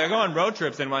talk. Like, I go on road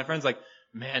trips and my friend's like,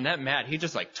 man, that Matt, he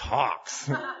just like talks.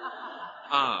 And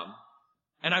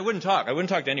I wouldn't talk. I wouldn't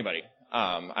talk to anybody.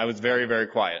 I was very, very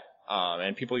quiet.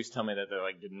 And people used to tell me that they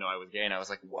like didn't know I was gay. And I was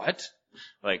like, what?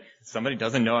 Like, somebody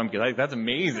doesn't know I'm gay? Like, that's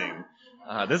amazing.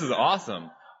 This is awesome.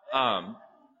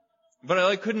 But I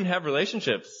like couldn't have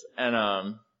relationships.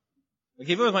 And, like,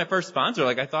 even with my first sponsor,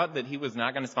 like, I thought that he was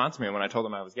not going to sponsor me when I told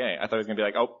him I was gay. I thought he was going to be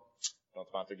like, oh, don't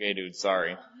sponsor gay dudes,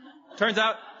 sorry. Turns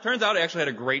out I actually had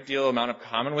a great deal amount of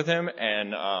common with him, and,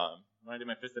 when I did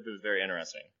my fifth step, it was very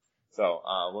interesting. So,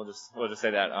 we'll just say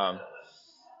that.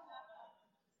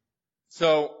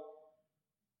 So,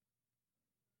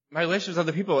 my relationships with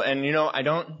other people, and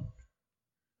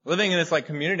living in this, like,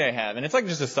 community I have, and it's like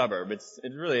just a suburb. It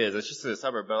really is. It's just a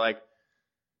suburb, but like,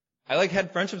 I like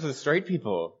had friendships with straight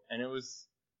people, and it was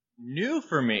new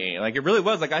for me. Like, it really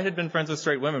was. Like, I had been friends with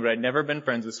straight women, but I'd never been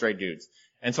friends with straight dudes.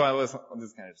 And so this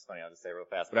is kind of just funny, I'll just say it real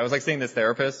fast, but I was like seeing this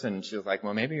therapist, and she was like,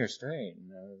 well, maybe you're straight.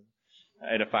 And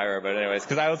I had to fire her, but anyways,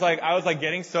 cause I was like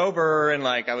getting sober, and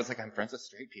like, I was like, I'm friends with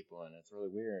straight people, and it's really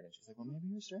weird. And she's like, well, maybe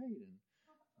you're straight.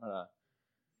 And,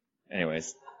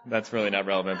 anyways, that's really not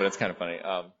relevant, but it's kind of funny.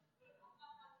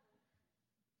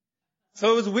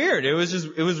 So it was weird. It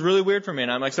was really weird for me.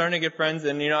 And I'm like starting to get friends,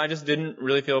 and I just didn't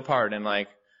really feel a part. And like,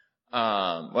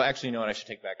 well, actually, you know what? I should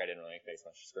take back. I didn't really face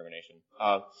much discrimination.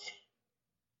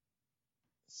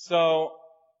 So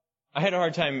I had a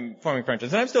hard time forming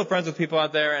friendships, and I'm still friends with people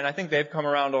out there, and I think they've come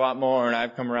around a lot more, and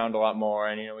I've come around a lot more,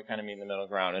 and we kind of meet in the middle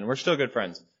ground, and we're still good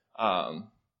friends. But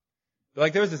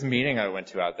like there was this meeting I went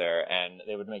to out there, and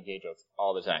they would make gay jokes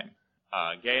all the time,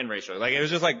 gay and racial. Like it was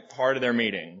just like part of their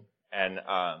meeting, and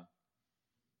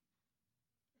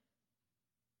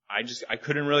I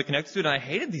couldn't really connect to it, and I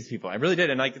hated these people. I really did.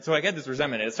 And like, so I had this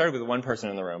resentment. It started with one person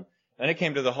in the room. Then it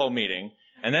came to the whole meeting.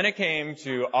 And then it came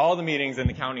to all the meetings in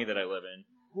the county that I live in.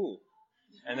 Ooh.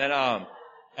 And then,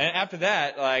 and after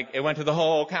that, like, it went to the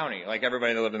whole county, like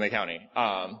everybody that lived in the county.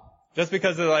 Just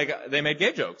because of, like, they made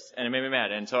gay jokes, and it made me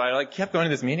mad. And so I, like, kept going to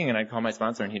this meeting, and I'd call my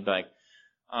sponsor, and he'd be like,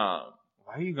 why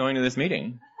are you going to this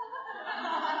meeting?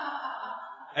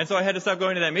 And so I had to stop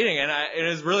going to that meeting, and it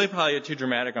was really probably too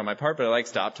dramatic on my part, but I, like,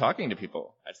 stopped talking to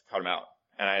people. I just cut them out.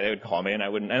 And they would call me, and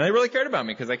and they really cared about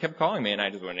me, because they kept calling me, and I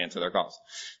just wouldn't answer their calls.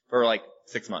 For, like,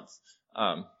 6 months.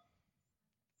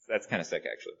 That's kind of sick,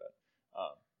 actually, but.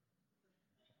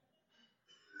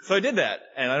 So I did that,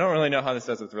 and I don't really know how this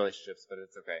does with relationships, but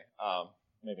it's okay.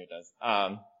 Maybe it does.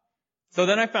 So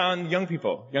then I found young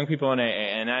people in AA,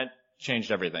 and that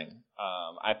changed everything.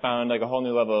 I found like a whole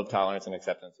new level of tolerance and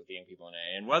acceptance with the young people in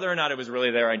AA, and whether or not it was really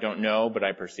there, I don't know, but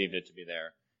I perceived it to be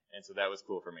there, and so that was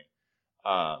cool for me.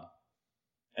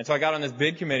 And so I got on this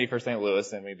bid committee for St.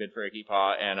 Louis, and we bid for a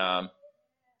GPAW, and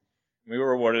we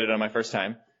were awarded it on my first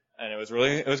time, and it was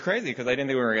crazy because I didn't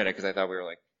think we were gonna get it because I thought we were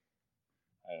like.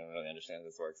 I don't really understand how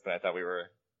this works, but I thought we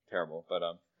were terrible. But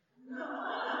I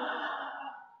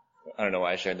don't know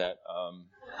why I shared that.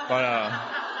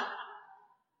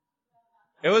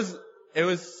 It was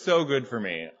so good for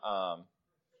me.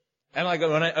 And like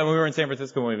when we were in San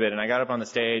Francisco when we bid, and I got up on the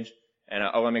stage, and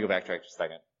let me go backtrack just a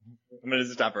second. I'm gonna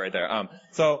just stop it right there.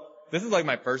 So this is like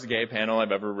my first gay panel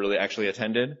I've ever really actually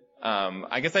attended.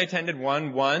 I guess I attended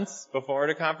one once before at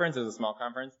a conference. It was a small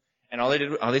conference. And all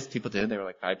these people did, they were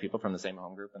like 5 people from the same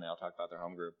home group, and they all talked about their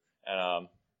home group. And,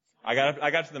 I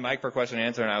got to the mic for question and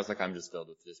answer, and I was like, I'm just filled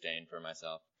with disdain for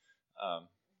myself. And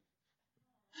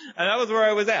that was where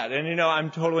I was at. And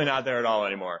I'm totally not there at all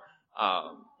anymore.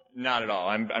 Not at all.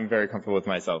 I'm very comfortable with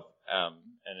myself. And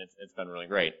it's been really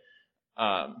great.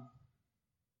 So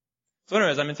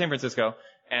anyways, I'm in San Francisco,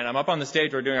 and I'm up on the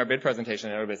stage, we're doing our bid presentation,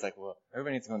 and everybody's like, well,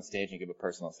 everybody needs to go on stage and give a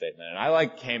personal statement. And I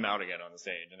like came out again on the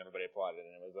stage, and everybody applauded, and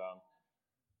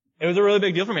it was a really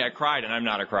big deal for me. I cried, and I'm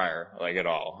not a crier, like at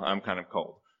all. I'm kind of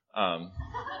cold.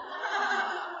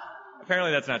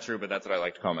 Apparently that's not true, but that's what I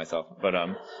like to call myself. But,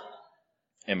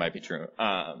 it might be true.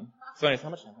 So anyways, how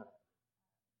much time?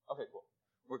 Okay, cool.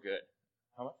 We're good.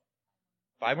 How much?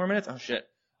 5 more minutes? Oh shit.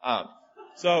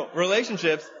 So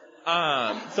relationships. So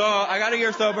I got a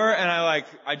year sober, and I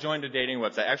joined a dating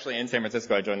website. Actually, in San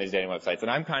Francisco, I joined these dating websites,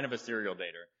 and I'm kind of a serial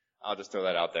dater. I'll just throw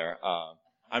that out there.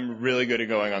 I'm really good at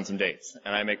going on some dates,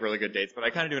 and I make really good dates, but I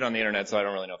kind of do it on the internet, so I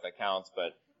don't really know if that counts,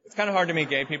 but it's kind of hard to meet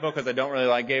gay people because I don't really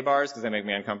like gay bars because they make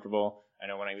me uncomfortable. I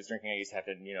know when I was drinking, I used to have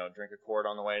to, drink a quart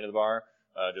on the way to the bar,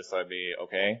 just so I'd be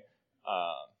okay,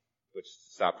 which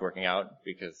stopped working out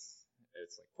because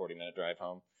it's like 40-minute drive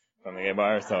home from the gay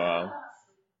bar, so,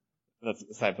 that's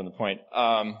aside from the point.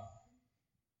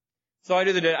 So I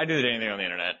do the dating thing on the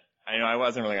internet. I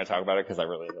wasn't really gonna talk about it because I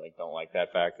really don't like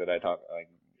that fact that I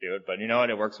do it, but you know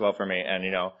what? It works well for me, and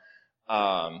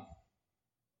I'm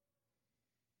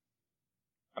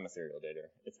a serial dater.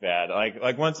 It's bad.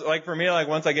 Once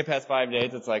I get past 5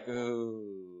 dates, it's like,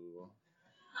 ooh,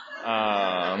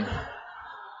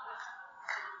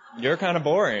 you're kind of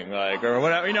boring, or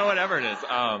whatever, whatever it is.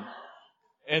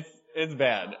 It's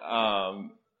bad.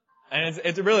 And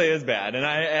it really is bad.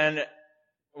 And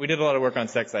we did a lot of work on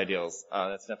sex ideals.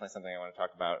 That's definitely something I want to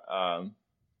talk about.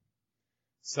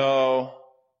 So,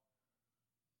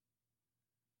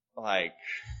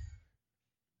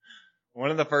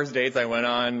 one of the first dates I went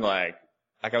on, I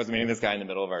was meeting this guy in the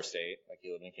middle of our state. He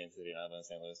lived in Kansas City and I lived in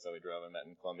St. Louis, so we drove and met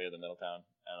in Columbia, the middle town.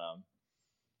 And,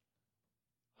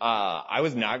 I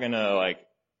was not gonna, I can't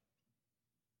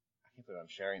believe I'm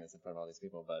sharing this in front of all these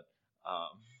people, but,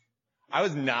 I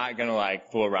was not gonna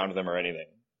fool around with them or anything.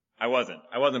 I wasn't,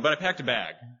 but I packed a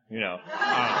bag,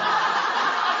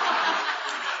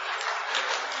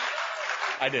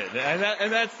 I did,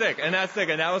 and that's sick, and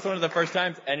that was one of the first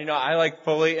times, and I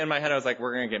fully in my head I was like,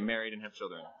 we're gonna get married and have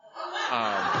children.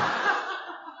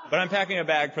 But I'm packing a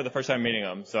bag for the first time meeting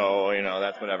them, so,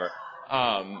 that's whatever.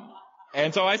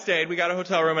 And so I stayed, we got a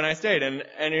hotel room and I stayed, and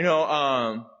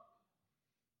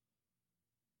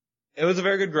it was a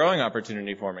very good growing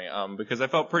opportunity for me, because I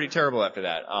felt pretty terrible after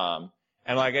that.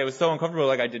 And it was so uncomfortable,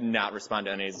 I did not respond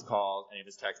to any of his calls, any of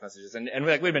his text messages, and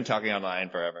we'd been talking online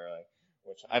forever,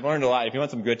 which I've learned a lot. If you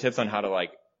want some good tips on how to,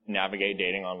 navigate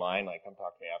dating online, come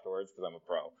talk to me afterwards, because I'm a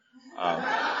pro.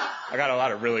 I got a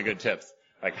lot of really good tips,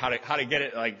 how to get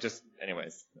it,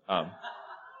 anyways.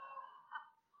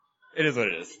 It is what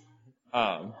it is.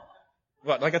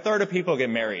 But, a third of people get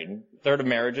married. A third of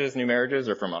new marriages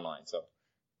are from online, so.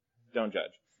 Don't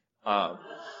judge.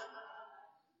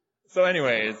 So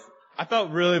anyways, I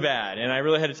felt really bad, and I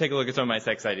really had to take a look at some of my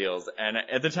sex ideals. And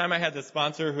at the time, I had this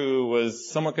sponsor who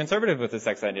was somewhat conservative with his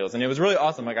sex ideals, and it was really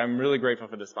awesome. Like, I'm really grateful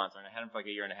for this sponsor, and I had him for like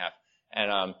a year and a half.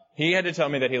 And he had to tell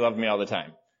me that he loved me all the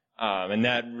time. And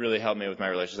that really helped me with my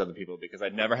relationships with other people, because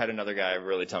I'd never had another guy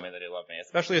really tell me that he loved me,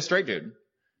 especially a straight dude.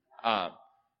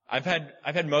 I've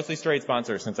had mostly straight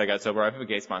sponsors since I got sober. I have a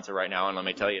gay sponsor right now, and let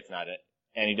me tell you, it's not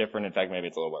any different. In fact, maybe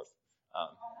it's a little worse.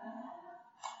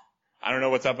 I don't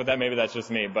know what's up with that. Maybe that's just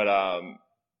me, but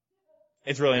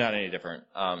it's really not any different.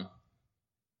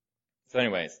 So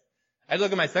anyways, I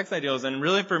look at my sex ideals, and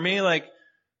really for me, like,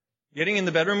 getting in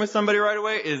the bedroom with somebody right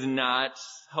away is not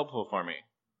helpful for me.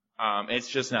 It's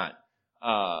just not.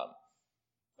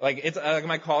 Like, it's like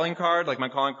my calling card when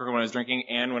I was drinking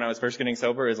and when I was first getting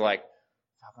sober is like,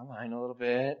 talk online a little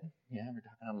bit. Yeah, we're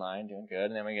talking online, doing good.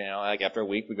 And then we, like after a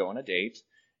week, we go on a date.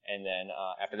 And then,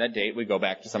 after that date, we go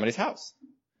back to somebody's house.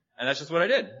 And that's just what I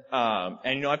did.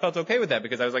 And I felt okay with that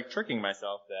because I was like tricking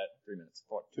myself that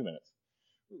 2 minutes.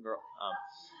 Ooh, girl.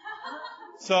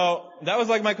 So that was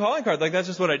like my calling card. Like, that's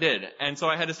just what I did. And so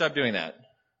I had to stop doing that.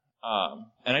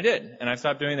 And I did. And I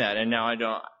stopped doing that. And now I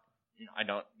don't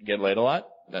get laid a lot.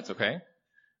 That's okay.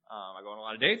 I go on a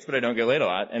lot of dates, but I don't get laid a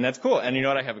lot. And that's cool. And you know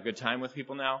what? I have a good time with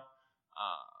people now.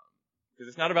 Because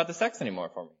it's not about the sex anymore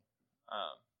for me.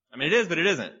 I mean, it is, but it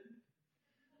isn't.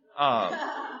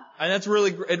 And that's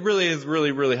it really is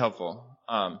really, really helpful.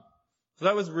 So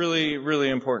that was really, really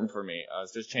important for me,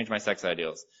 is just change my sex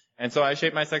ideals. And so I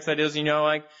shaped my sex ideals,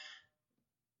 like,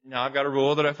 now I've got a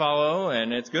rule that I follow,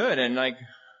 and it's good. And like,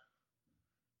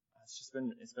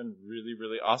 it's been really,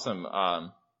 really awesome.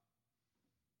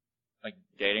 Like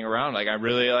dating around, like I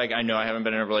know I haven't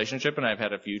been in a relationship, and I've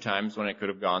had a few times when it could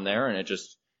have gone there, and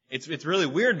it's really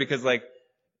weird because like,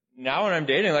 now when I'm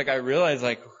dating, like I realize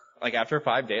like after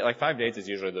 5 dates, like 5 dates is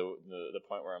usually the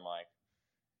point where I'm like,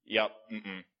 yep,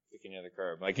 kicking you to the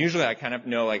curb. Like usually I kind of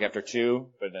know like after 2,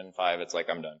 but then 5, it's like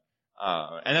I'm done.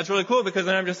 And that's really cool because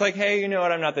then I'm just like, hey, you know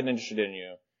what? I'm not that interested in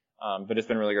you. But it's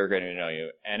been really great getting to know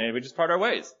you. And we just part our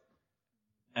ways.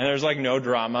 And there's like no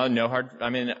drama, no hard,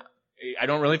 I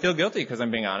don't really feel guilty because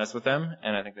I'm being honest with them.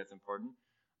 And I think that's important.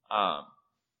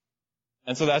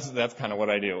 And so that's kind of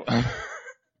what I do. I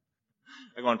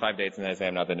go on 5 dates and I say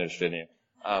I'm not that interested in you.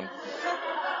 I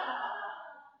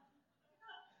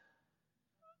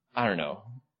don't know.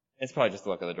 It's probably just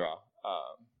the luck of the draw.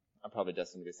 I'm probably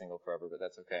destined to be single forever, but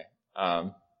that's okay.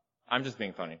 I'm just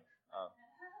being funny.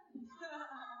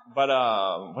 But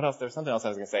what else? There's something else I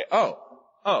was gonna say.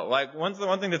 Like one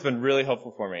thing that's been really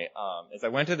helpful for me is I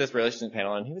went to this relationship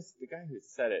panel, and the guy who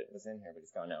said it was in here, but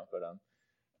he's gone now. But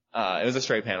it was a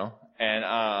straight panel, and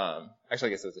actually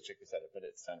I guess it was a chick who said it, but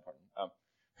it's not important.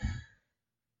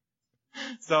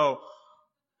 So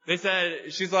they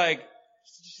said she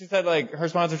said like her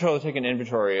sponsor told her to take an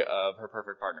inventory of her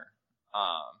perfect partner,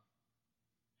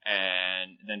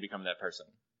 and then become that person.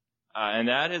 And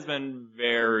that has been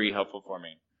very helpful for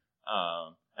me.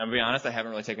 And to be honest, I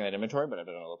haven't really taken that inventory, but I've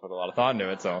been able to put a lot of thought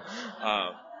into it. So,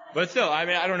 but still, I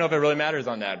don't know if it really matters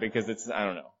on that because I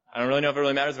don't know. I don't really know if it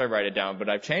really matters if I write it down, but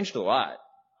I've changed a lot.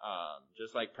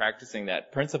 Just like practicing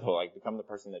that principle, like become the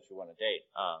person that you want to date.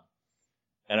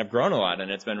 And I've grown a lot,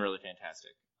 and it's been really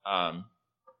fantastic.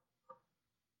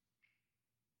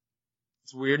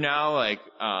 It's weird now, like,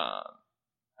 I've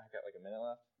got like a minute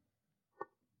left.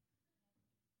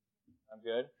 I'm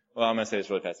good? Well, I'm gonna say this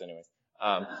really fast anyways.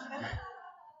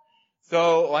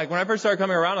 So, like, when I first started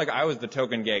coming around, like, I was the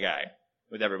token gay guy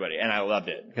with everybody, and I loved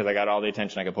it, because I got all the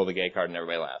attention, I could pull the gay card, and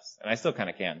everybody laughs. And I still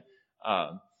kinda can.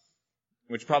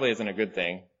 Which probably isn't a good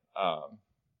thing.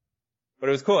 But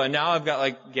it was cool, and now I've got,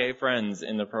 like, gay friends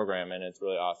in the program, and it's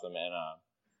really awesome, and,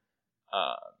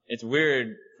 it's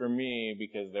weird for me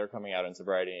because they're coming out in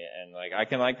sobriety, and, like, I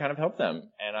can, like, kind of help them.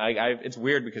 And it's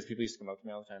weird because people used to come up to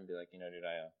me all the time and be like, dude,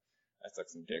 I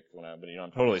sucked some dick but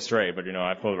I'm totally straight, but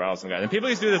I pulled around with some guys. And people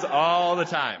used to do this all the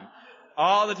time.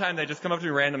 All the time, they just come up to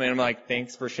me randomly, and I'm like,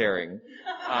 thanks for sharing.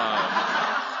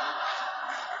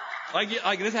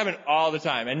 Like this happened all the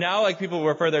time. And now, like, people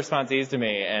refer their sponsees to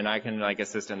me, and I can, like,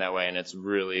 assist in that way, and it's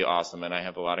really awesome, and I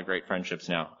have a lot of great friendships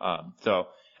now. So,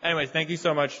 anyways, thank you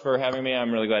so much for having me.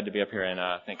 I'm really glad to be up here, and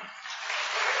thank you.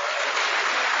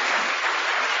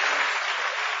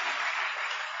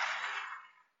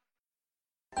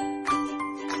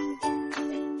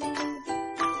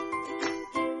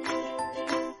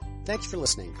 Thanks for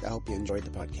listening. I hope you enjoyed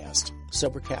the podcast.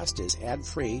 Sobercast is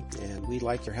ad-free, and we'd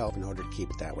like your help in order to keep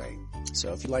it that way.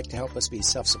 So if you'd like to help us be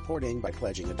self-supporting by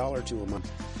pledging $1 or $2 a month,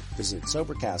 visit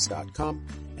Sobercast.com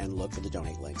and look for the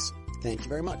donate links. Thank you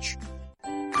very much.